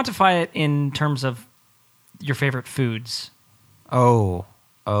blossoming. Quantify it in terms of your favorite foods. Oh.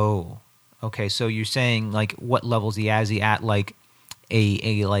 Okay, so you're saying like what levels he at like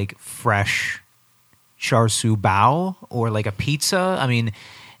a like fresh char siu bao or like a pizza? I mean,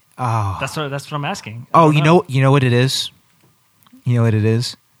 that's what I'm asking. You know what it is? You know what it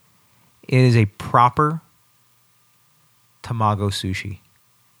is? It is a proper tamago sushi.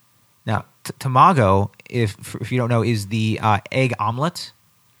 Now, tamago, if you don't know, is the egg omelet,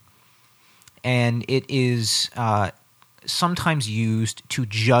 and it is sometimes used to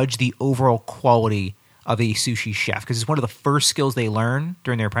judge the overall quality of a sushi chef, because it's one of the first skills they learn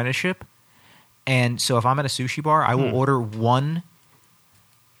during their apprenticeship. And so if I'm at a sushi bar, I will order one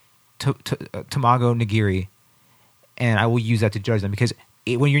tamago nigiri, and I will use that to judge them, because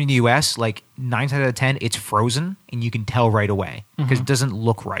when you're in the U.S., like 9 times out of 10, it's frozen, and you can tell right away because it doesn't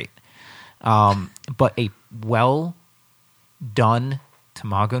look right. But a well done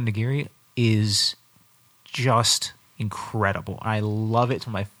tamago nigiri is just incredible. I love it. It's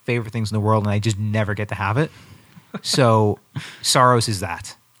one of my favorite things in the world, and I just never get to have it. So Saros is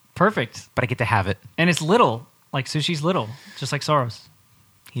that. Perfect. But I get to have it. And it's little. Like sushi's little, just like Saros.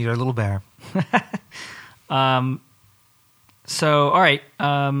 He's our little bear. So, all right,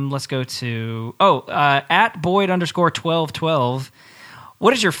 let's go to at Boyd_1212.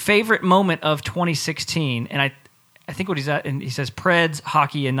 What is your favorite moment of 2016? And I think what he's at, and he says Preds,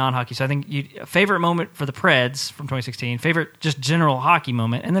 hockey, and non-hockey. So I think favorite moment for the Preds from 2016, favorite just general hockey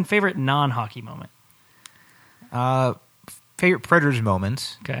moment, and then favorite non-hockey moment. Favorite Predators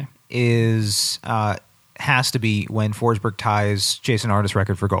moment has to be when Forsberg ties Jason Artis'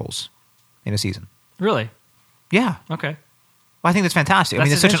 record for goals in a season. Really? Yeah. Okay. Well, I think that's fantastic. I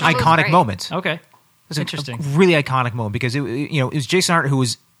mean, it's such an iconic moment. Okay. It's interesting. A really iconic moment because it was Jason Artis who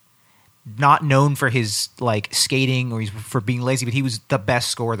was not known for his like skating or for being lazy, but he was the best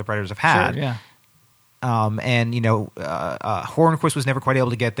scorer the Predators have had. Sure, yeah. And Hornquist was never quite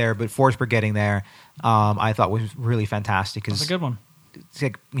able to get there, but Forsberg getting there, I thought was really fantastic. That's a good one. It's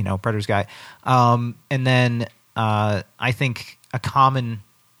like, Predators guy. And then I think a common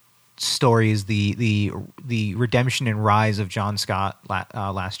story is the redemption and rise of John Scott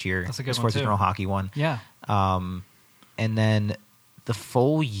last year. That's a good as far one as the too. general hockey one. Yeah. And then the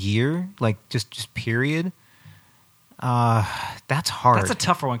full year, like just period. That's hard. That's a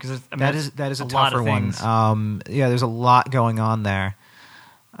tougher one because that is a lot tougher of one. things. There's a lot going on there.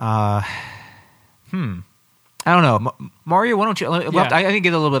 I don't know, Mario. Why don't you? I think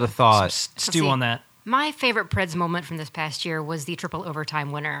get a little bit of thought. Stew on that. My favorite Preds moment from this past year was the triple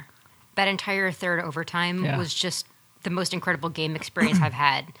overtime winner. That entire third overtime was just the most incredible game experience I've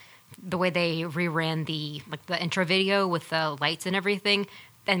had. The way they reran the intro video with the lights and everything,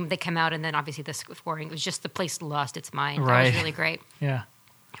 and they come out, and then obviously the scoring. It was just the place lost its mind. Right. That was really great. Yeah.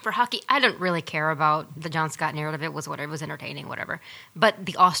 For hockey, I don't really care about the John Scott narrative. It was whatever. It was entertaining, whatever. But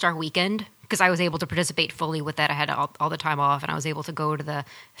the All-Star Weekend, because I was able to participate fully with that. I had all the time off, and I was able to go to the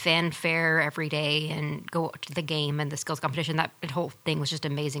fan fair every day and go to the game and the skills competition. That whole thing was just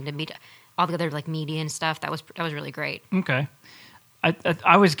amazing to meet all the other media and stuff. That was really great. Okay.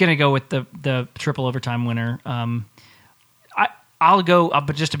 I was gonna go with the triple overtime winner. I'll go,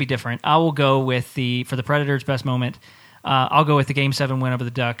 but just to be different, I will go with for the Predators' best moment. I'll go with the Game 7 win over the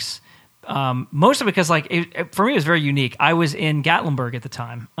Ducks. Mostly because, for me, it was very unique. I was in Gatlinburg at the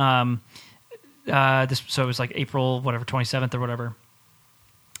time. So it was like April, 27th or whatever.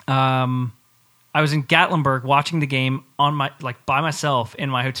 I was in Gatlinburg watching the game by myself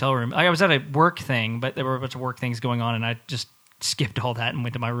in my hotel room. I was at a work thing, but there were a bunch of work things going on, and I just skipped all that and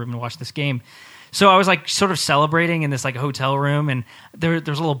went to my room and watched this game. So I was sort of celebrating in this hotel room, and there's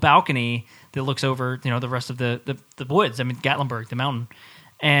a little balcony that looks over the rest of the woods. I mean, Gatlinburg, the mountain,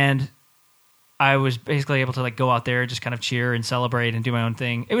 and I was basically able to go out there, just kind of cheer and celebrate and do my own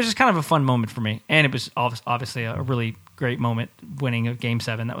thing. It was just kind of a fun moment for me, and it was obviously a really great moment winning a Game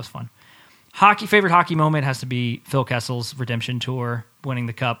 7. That was fun. Favorite hockey moment has to be Phil Kessel's redemption tour, winning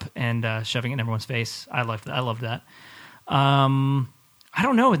the cup and shoving it in everyone's face. I loved that. I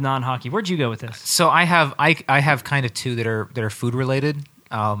don't know with non-hockey. Where'd you go with this? So I have kind of two that are food related.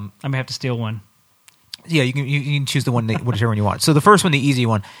 I may have to steal one. Yeah, you can choose the one whichever one you want. So the first one, the easy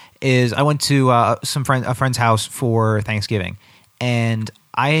one, is I went to a friend's house for Thanksgiving, and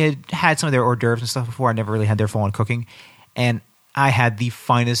I had some of their hors d'oeuvres and stuff before. I never really had their full-on cooking, and I had the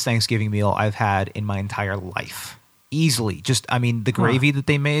finest Thanksgiving meal I've had in my entire life. Easily, the gravy that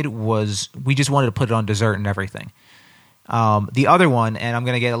they made we just wanted to put it on dessert and everything. The other one, and I'm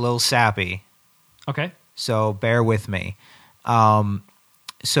going to get a little sappy. Okay. So bear with me. The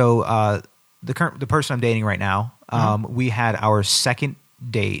person I'm dating right now, we had our second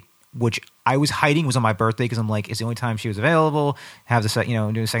date, which I was hiding was on my birthday because I'm like, it's the only time she was available. Have the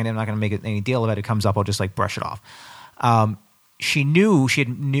do a second date. I'm not going to make any deal of it. It comes up, I'll just brush it off. She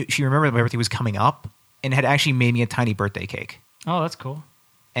remembered my birthday was coming up and had actually made me a tiny birthday cake. Oh, that's cool.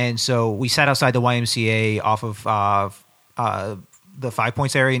 And so we sat outside the YMCA off of the 5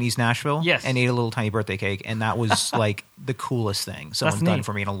 Points area in East Nashville. Yes. And ate a little tiny birthday cake, and that was like the coolest thing someone's done neat.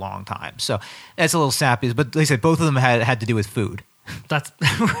 for me in a long time. So that's a little sappy, but like I said, both of them had to do with food. That's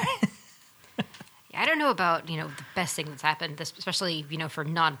I don't know about, the best thing that's happened, especially, for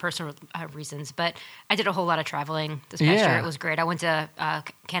non-personal reasons, but I did a whole lot of traveling this past year. It was great. I went to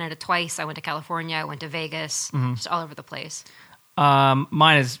Canada twice. I went to California. I went to Vegas, just all over the place.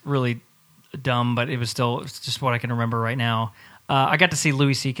 mine is really dumb, but it's just what I can remember right now. I got to see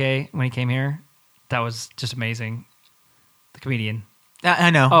Louis C.K. when he came here. That was just amazing. The comedian. I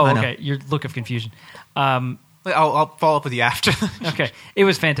know. Oh, I know. okay. Your look of confusion. I'll follow up with you after. Okay, it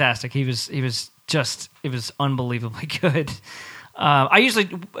was fantastic. It was unbelievably good. I usually,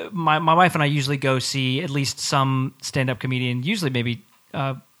 my wife and I usually go see at least some stand-up comedian. Usually, maybe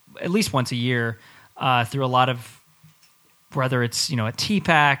at least once a year, through a lot of, whether it's at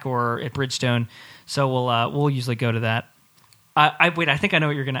TPAC or at Bridgestone. So we'll usually go to that. Wait, I think I know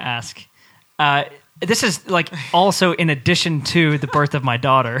what you're going to ask. This is like also in addition to the birth of my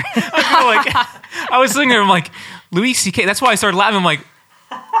daughter. I was sitting there, I'm like, Louis C.K. That's why I started laughing. I'm like,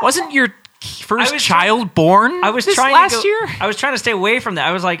 wasn't your first child born last year? I was trying to stay away from that.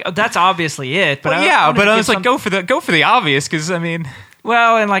 I was like, oh, that's obviously it. But I was like, go for the obvious, because I mean,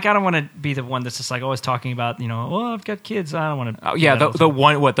 well, and like I don't want to be the one that's just like always talking about well, I've got kids. I don't want to. Oh yeah, the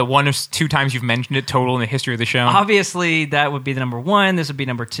one or two times you've mentioned it total in the history of the show. Obviously, that would be the number one. This would be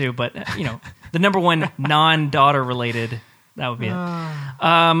number two, but the number one non-daughter related. That would be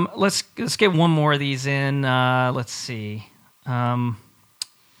it. Let's get one more of these in. Let's see. Have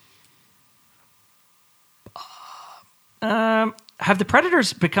the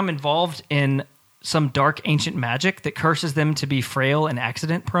Predators become involved in some dark ancient magic that curses them to be frail and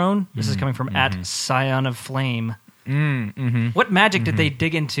accident prone? This is coming from at Scion of Flame. What magic did they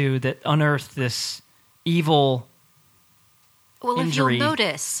dig into that unearthed this evil injury? If you'll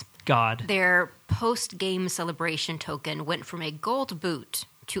notice, God, their post-game celebration token went from a gold boot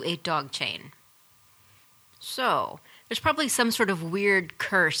to a dog chain. So there's probably some sort of weird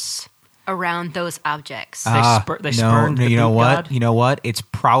curse around those objects. They spurned the you know boot what? god? You know what? It's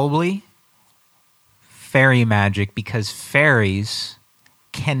probably fairy magic, because fairies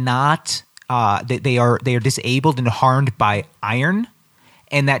cannot. They are disabled and harmed by iron,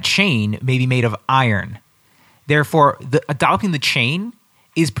 and that chain may be made of iron. Therefore, adopting the chain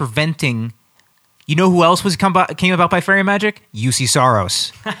is preventing. You know who else came about by fairy magic? UC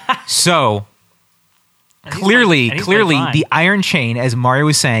Soros. So. And Clearly, he's fine. the iron chain, as Mario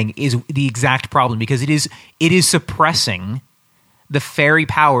was saying, is the exact problem, because it is suppressing the fairy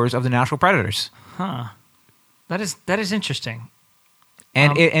powers of the natural predators. Huh. That is interesting.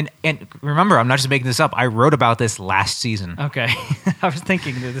 And and remember, I'm not just making this up. I wrote about this last season. Okay. I was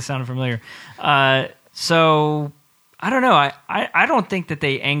thinking that this sounded familiar. So I don't know. I don't think that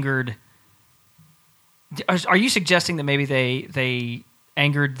they angered. Are you suggesting that maybe they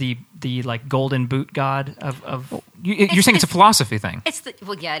angered the like golden boot god of You're saying it's a philosophy thing.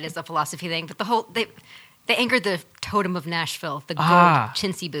 It is a philosophy thing, but they angered the totem of Nashville, the gold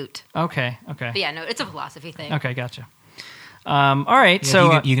chintzy boot. Okay. But yeah, no, it's a philosophy thing. Okay, gotcha. All right,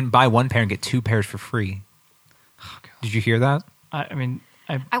 so you can buy one pair and get two pairs for free. Did you hear that?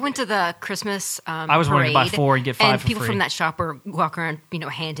 I went to the Christmas I was wanting to buy 4 and get 5 and for people free. from that shop were walking around,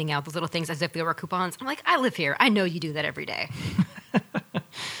 handing out those little things as if they were coupons. I'm like, I live here. I know you do that every day.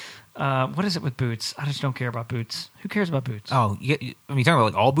 what is it with boots? I just don't care about boots. Who cares about boots? Oh, you talking about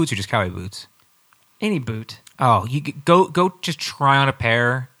like all boots or just cowboy boots? Any boot. Oh, You go just try on a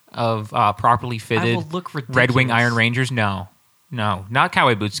pair of properly fitted will look Red Wing ridiculous. Iron Rangers. No, not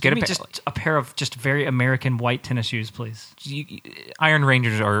cowboy boots. Give me just a pair of just very American white tennis shoes, please. Iron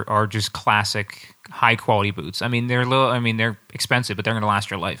Rangers are just classic high quality boots. I mean, they're expensive, but they're going to last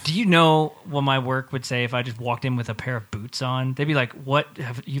your life. Do you know what my work would say if I just walked in with a pair of boots on? They'd be like, "What?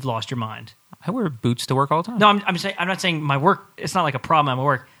 You've lost your mind." I wear boots to work all the time. No, I'm not saying my work. It's not like a problem at my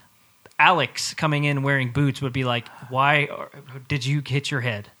work. Alex coming in wearing boots would be like, "Why did you hit your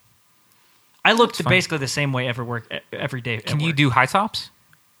head?" I looked basically the same way every day. Can you do high tops,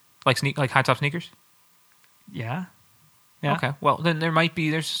 like high top sneakers? Yeah. Okay. Well, then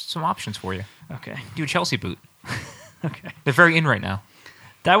there's some options for you. Okay. Do a Chelsea boot. Okay. They're very in right now.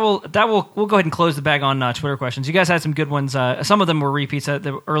 We'll go ahead and close the bag on Twitter questions. You guys had some good ones. Some of them were repeats.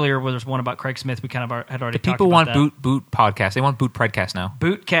 Earlier there was one about Craig Smith. We kind of had already. People talked about want that. boot podcast. They want boot predcast now.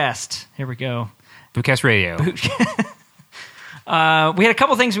 Bootcast. Here we go. Bootcast radio. We had a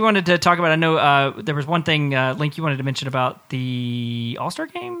couple things we wanted to talk about. I know there was one thing, Link, you wanted to mention about the All-Star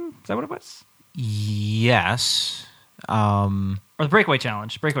game. Is that what it was? Yes. Or the Breakaway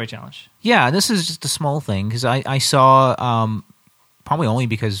Challenge. Yeah, this is just a small thing, because I saw probably only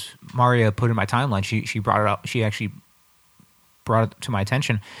because Maria put it in my timeline. She brought it up. She actually brought it to my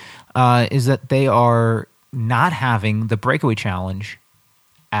attention. Is that they are not having the breakaway challenge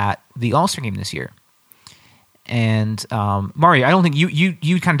at the All-Star game this year. And Mario, I don't think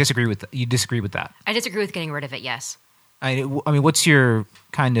you kind of disagree with that. You disagree with that. I disagree with getting rid of it. Yes. I mean, what's your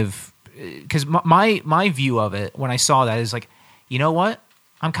kind of? Because my view of it when I saw that is like, you know what?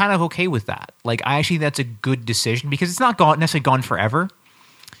 I'm kind of okay with that. Like, I actually that's a good decision because it's not necessarily gone forever.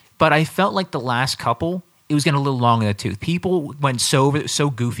 But I felt like the last couple, it was getting a little long in the tooth. People went so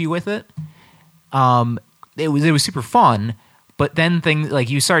goofy with it. It was super fun, but then things like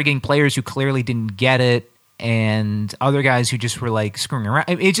you started getting players who clearly didn't get it. And other guys who just were like screwing around.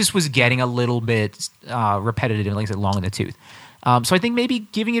 It just was getting a little bit repetitive and, like I said, long in the tooth. So I think maybe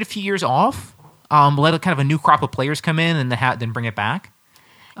giving it a few years off, let kind of a new crop of players come in and then bring it back.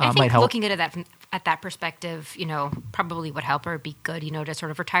 I think might help. Looking at it at that perspective, probably would help or be good, to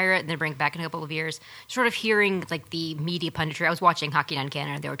sort of retire it and then bring it back in a couple of years. Sort of hearing like the media punditry. I was watching Hockey Night in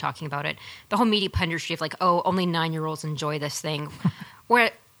Canada. They were talking about it. The whole media punditry of like, oh, only 9-year-olds enjoy this thing,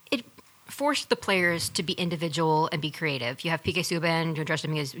 where force the players to be individual and be creative. You have PK Subban dressed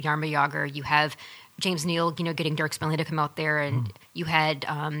as Jaromir Jagr. You have James Neal, getting Dirk Spenley to come out there, and you had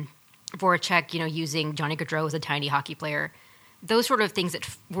Voracek, using Johnny Gaudreau as a tiny hockey player. Those sort of things that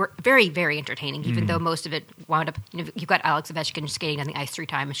were very, very entertaining, even though most of it wound up. You've got Alex Ovechkin skating on the ice 3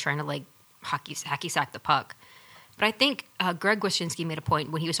 times, trying to like hacky sack the puck. But I think Greg Wyshynski made a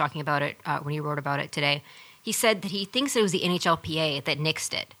point when he was talking about it when he wrote about it today. He said that he thinks it was the NHLPA that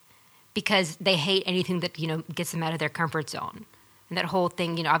nixed it, because they hate anything that, gets them out of their comfort zone. And that whole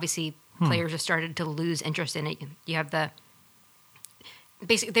thing, obviously players have started to lose interest in it. You have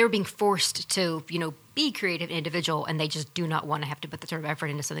basically they were being forced to, be creative and individual, and they just do not want to have to put the sort of effort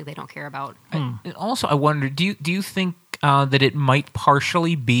into something they don't care about. And also, I wonder, do you think that it might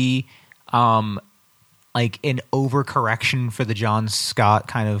partially be like an overcorrection for the John Scott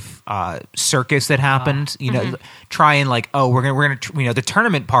kind of circus that happened? Trying like, oh, we're gonna the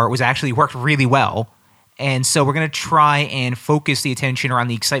tournament part was actually worked really well, and so we're gonna try and focus the attention around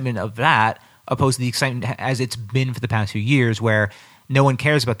the excitement of that, opposed to the excitement as it's been for the past few years, where no one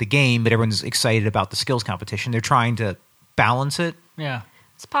cares about the game, but everyone's excited about the skills competition. They're trying to balance it. Yeah,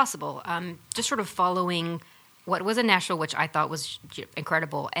 it's possible. Just sort of following what was in Nashville, which I thought was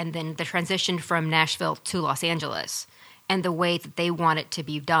incredible, and then the transition from Nashville to Los Angeles and the way that they want it to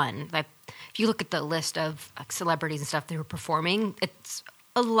be done. Like, if you look at the list of celebrities and stuff they were performing, it's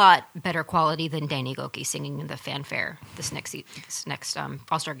a lot better quality than Danny Gokey singing in the fanfare this next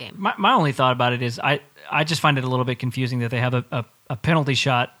All-Star game. My only thought about it is I just find it a little bit confusing that they have a penalty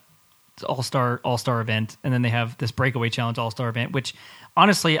shot All-Star event, and then they have this breakaway challenge All-Star event, which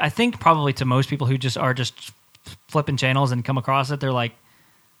honestly I think probably to most people who are just flipping channels and come across it, they're like,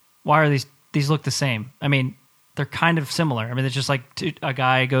 why are these look the same? I mean, they're kind of similar. I mean, it's just like a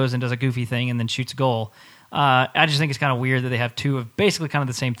guy goes and does a goofy thing and then shoots a goal. I just think it's kind of weird that they have two of basically kind of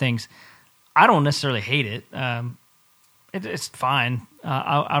the same things. I don't necessarily hate it. It's fine.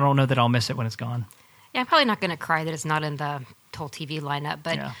 I don't know that I'll miss it when it's gone. Yeah, I'm probably not going to cry that it's not in the whole TV lineup,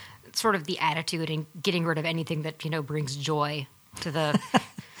 but sort of the attitude and getting rid of anything that brings joy to the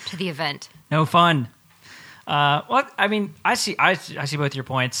to the event. No fun. Well, I mean, I see both your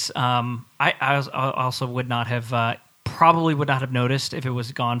points. I also would not have probably would not have noticed if it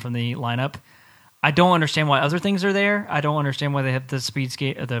was gone from the lineup. I don't understand why other things are there. I don't understand why they have the speed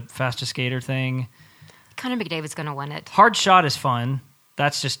skate, or the fastest skater thing. Connor McDavid's going to win it. Hard shot is fun.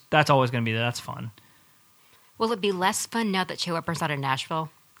 That's always going to be there. That's fun. Will it be less fun now that Shea Weber's out of Nashville?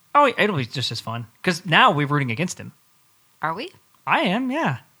 Oh, it'll be just as fun because now we're rooting against him. Are we? I am.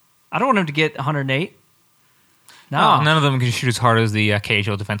 Yeah. I don't want him to get 108. No, none of them can shoot as hard as the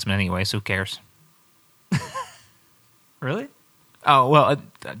KHL defenseman anyway. So who cares? Really? Oh well,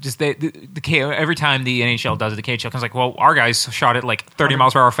 just the every time the NHL does it, the KHL comes like, well, our guys shot it like 30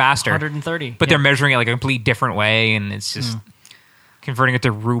 miles per hour faster, 130, but they're measuring it like a complete different way, and it's just converting it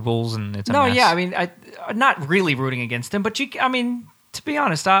to rubles, and it's a mess. Yeah, I mean, I'm not really rooting against him, but I mean, to be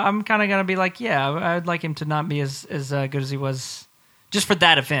honest, I'm kind of gonna be like, yeah, I'd like him to not be as good as he was, just for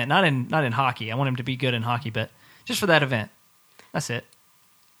that event, not in hockey. I want him to be good in hockey, but just for that event, that's it.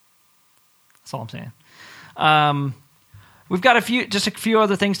 That's all I'm saying. We've got a few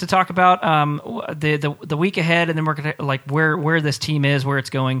other things to talk about. The week ahead, and then we're gonna like where this team is, where it's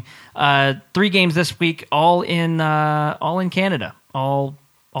going. 3 games this week, all in Canada, all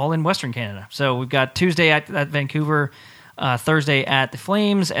in Western Canada. So we've got Tuesday at Vancouver, Thursday at the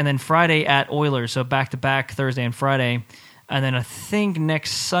Flames, and then Friday at Oilers. So back to back Thursday and Friday. And then I think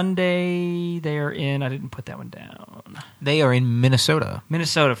next Sunday they are in. I didn't put that one down. They are in Minnesota.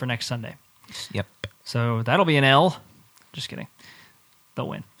 Minnesota for next Sunday. Yep. So that'll be an L. Just kidding. They'll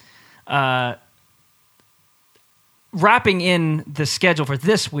win. Wrapping in the schedule for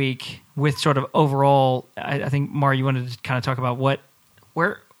this week with sort of overall, I think, Mar, you wanted to kind of talk about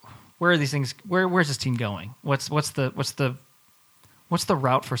where are these things? Where's this team going? What's the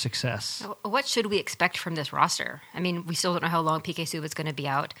route for success? What should we expect from this roster? I mean, we still don't know how long PK Subban's going to be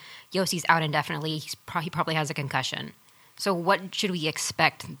out. Yossi's out indefinitely. He probably has a concussion. So what should we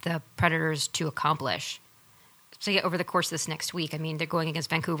expect the Predators to accomplish? So over the course of this next week, I mean, they're going against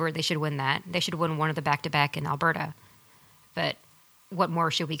Vancouver. They should win that. They should win one of the back-to-back in Alberta. But what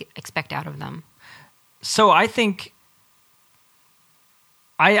more should we expect out of them? So I think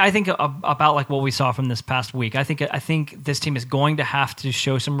about like what we saw from this past week. I think this team is going to have to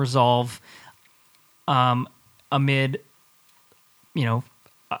show some resolve amid, kind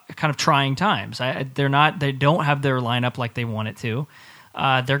of trying times. They don't have their lineup like they want it to.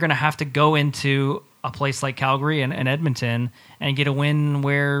 They're going to have to go into a place like Calgary and Edmonton and get a win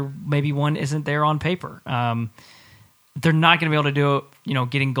where maybe one isn't there on paper. They're not going to be able to do it,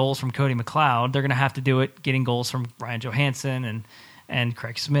 getting goals from Cody McLeod. They're going to have to do it getting goals from Ryan Johansson and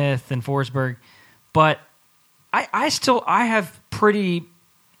Craig Smith and Forsberg. But I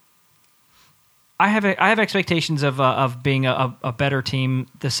have expectations of being a better team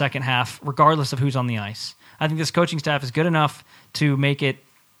the second half, regardless of who's on the ice. I think this coaching staff is good enough to make it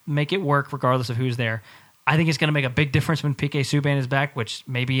work regardless of who's there. I think it's going to make a big difference when PK Subban is back, which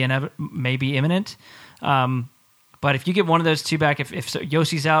may be imminent. But if you get one of those two back, if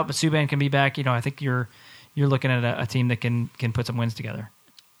Yossi's out but Subban can be back, I think you're looking at a team that can put some wins together.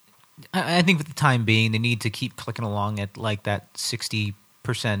 I think for the time being, they need to keep clicking along at like that 60%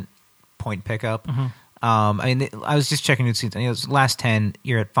 point pickup. Mm-hmm. I was just checking the last 10,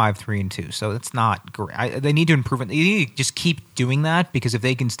 you're at 5-3-2, so that's not great. They need to improve it. They need to just keep doing that, because if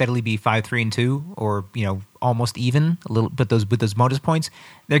they can steadily be 5-3-2 or almost even a little, but with those bonus points,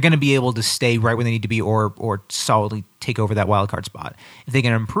 they're going to be able to stay right where they need to be or solidly take over that wild card spot. If they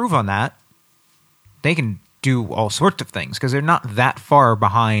can improve on that, they can do all sorts of things, because they're not that far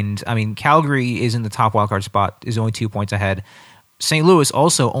behind. I mean, Calgary is in the top wild card spot, is only 2 points ahead. St. Louis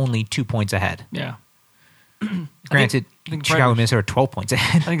also only 2 points ahead. Yeah. Granted, I think Chicago and Minnesota are 12 points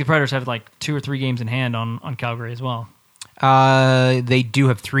ahead. I think the Predators have like 2 or 3 games in hand on Calgary as well. They do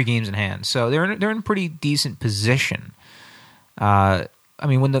have 3 games in hand, so they're in a pretty decent position. I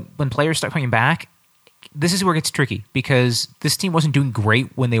mean, when players start coming back, this is where it gets tricky, because this team wasn't doing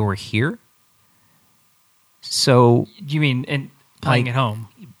great when they were here. So you mean playing at home,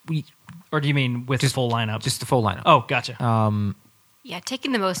 or do you mean with the full lineup? Just the full lineup. Oh, gotcha. Yeah,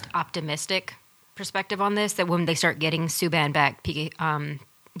 taking the most optimistic perspective on this, that when they start getting Subban back,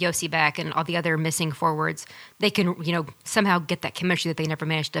 Yossi back, and all the other missing forwards, they can somehow get that chemistry that they never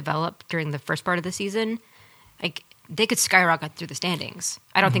managed to develop during the first part of the season. Like, they could skyrocket through the standings.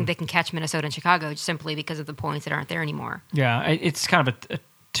 I don't think they can catch Minnesota and Chicago simply because of the points that aren't there anymore. Yeah, it's kind of a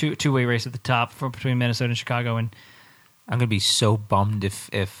two-way race at the top between Minnesota and Chicago, and I'm gonna be so bummed if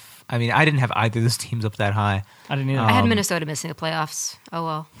I mean, I didn't have either of those teams up that high. I didn't either. I had Minnesota missing the playoffs. Oh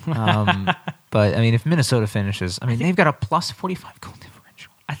well. But I mean, if Minnesota finishes, they've got a plus 45 goal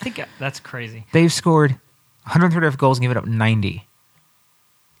differential. I think that's crazy. They've scored 135 goals and given up 90.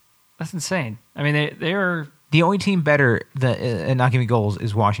 That's insane. I mean, they are the only team better at not giving goals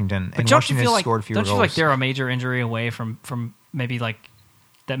is Washington. But and don't Washington you feel has like scored fewer don't you goals. feel like they're a major injury away from maybe like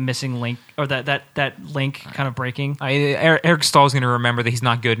that missing link, or that link kind of breaking? Eric Stahl's going to remember that he's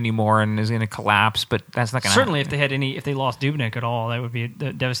not good anymore and is going to collapse, but that's not going to certainly happen. if they lost Dubnyk at all, that would be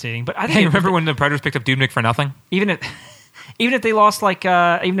devastating. But I think remember when the Predators picked up Dubnyk for nothing? Even if they lost,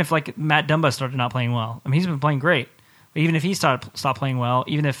 even if Matt Dumba started not playing well, I mean, he's been playing great. But even if he stopped playing well,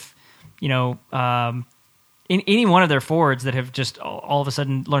 even if in any one of their forwards that have just all of a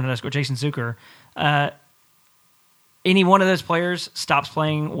sudden learned how to score, Jason Zucker, any one of those players stops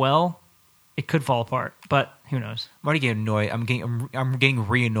playing well, it could fall apart. But who knows? I'm already getting annoyed. I'm getting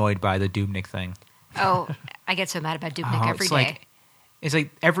re-annoyed by the Dubnyk thing. Oh, I get so mad about Dubnyk every day. It's like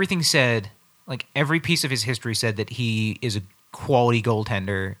everything said, like every piece of his history said that he is a quality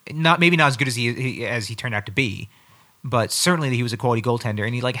goaltender. Maybe not as good as he turned out to be, but certainly that he was a quality goaltender.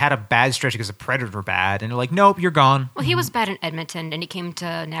 And he had a bad stretch because the Predators were bad, and they're like, nope, you're gone. Well, he was bad in Edmonton, and he came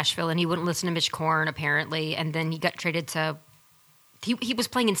to Nashville, and he wouldn't listen to Mitch Korn apparently, and then he got traded to. He was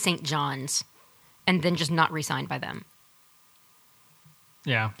playing in St. John's, and then just not re-signed by them.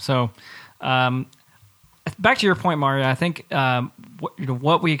 Yeah. So, back to your point, Mario. I think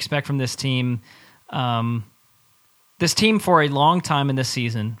what we expect from this team, This team for a long time in this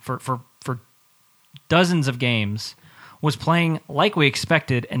season, for dozens of games, was playing like we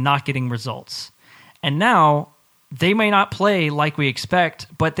expected and not getting results. And now they may not play like we expect,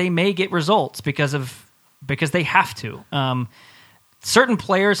 but they may get results because they have to. Certain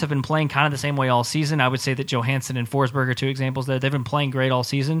players have been playing kind of the same way all season. I would say that Johansson and Forsberg are two examples there. They've been playing great all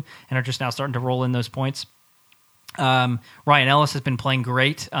season and are just now starting to roll in those points. Ryan Ellis has been playing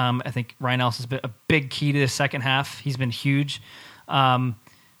great. I think Ryan Ellis has been a big key to the second half. He's been huge.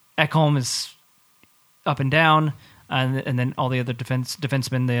 Ekholm is up and down, and then all the other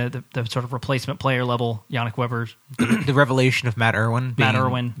defensemen, the sort of replacement player level, Yannick Weber, the revelation of Matt Irwin.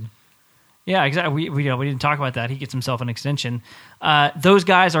 Yeah, exactly. We didn't talk about that. He gets himself an extension. Those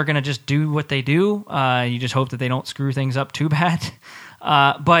guys are going to just do what they do. You just hope that they don't screw things up too bad.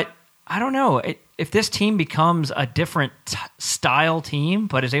 But I don't know. If this team becomes a different style team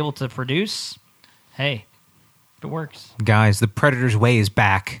but is able to produce, hey, it works. Guys, the Predators' way is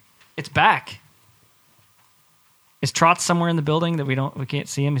back. It's back. Is Trotz somewhere in the building that we can't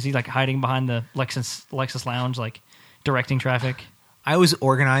see him? Is he like hiding behind the Lexus Lounge, like directing traffic? I was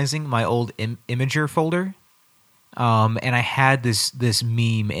organizing my old Imager folder, and I had this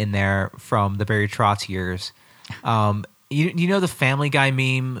meme in there from the Barry Trotz years. You know the Family Guy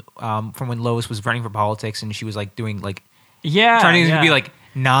meme from when Lois was running for politics and she was like doing like trying to be like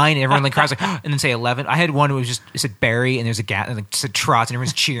 9, and everyone like cries like and then say 11. I had one who was just it said Barry and there's a gap and like said Trotz and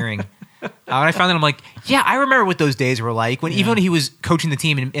everyone's cheering. And I found that I'm like, yeah, I remember what those days were like when even when he was coaching the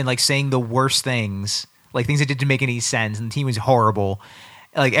team and like saying the worst things, like things that didn't make any sense, and the team was horrible.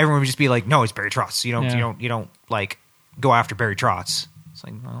 Like everyone would just be like, no, it's Barry Trotz. You don't like go after Barry Trotz. It's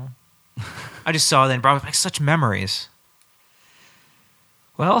like, well, I just saw that and brought back such memories.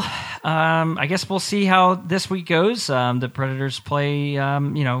 Well, I guess we'll see how this week goes. The Predators play,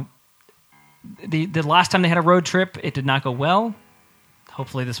 the last time they had a road trip, it did not go well.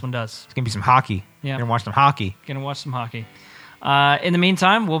 Hopefully this one does. It's going to be some hockey. Yeah. You're going to watch some hockey. Going to watch some hockey. In the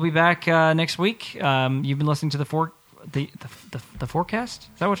meantime, we'll be back next week. You've been listening to the forecast?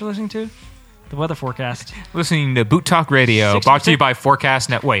 Is that what you're listening to? The weather forecast. Listening to Boot Talk Radio, brought to you by Forecast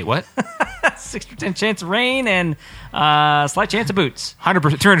Net. Wait, what? 6% chance of rain and slight chance of boots.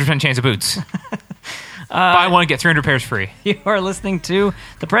 200% chance of boots. Buy one, get 300 pairs free. You are listening to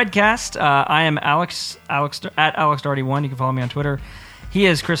the Predcast. I am Alex at AlexDarty1. You can follow me on Twitter. He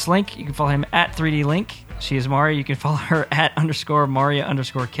is Chris Link. You can follow him at 3D Link. She is Maria. You can follow her at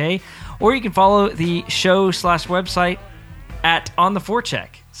 _Maria_K. Or you can follow the show/website at On The Forecheck.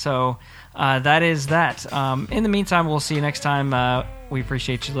 So that is that. In the meantime, we'll see you next time. We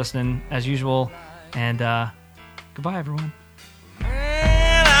appreciate you listening as usual. And goodbye, everyone.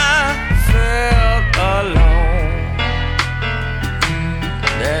 Man, I felt alone.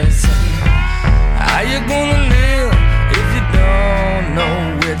 How you gonna live if you don't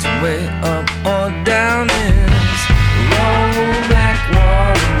know which way up or down is?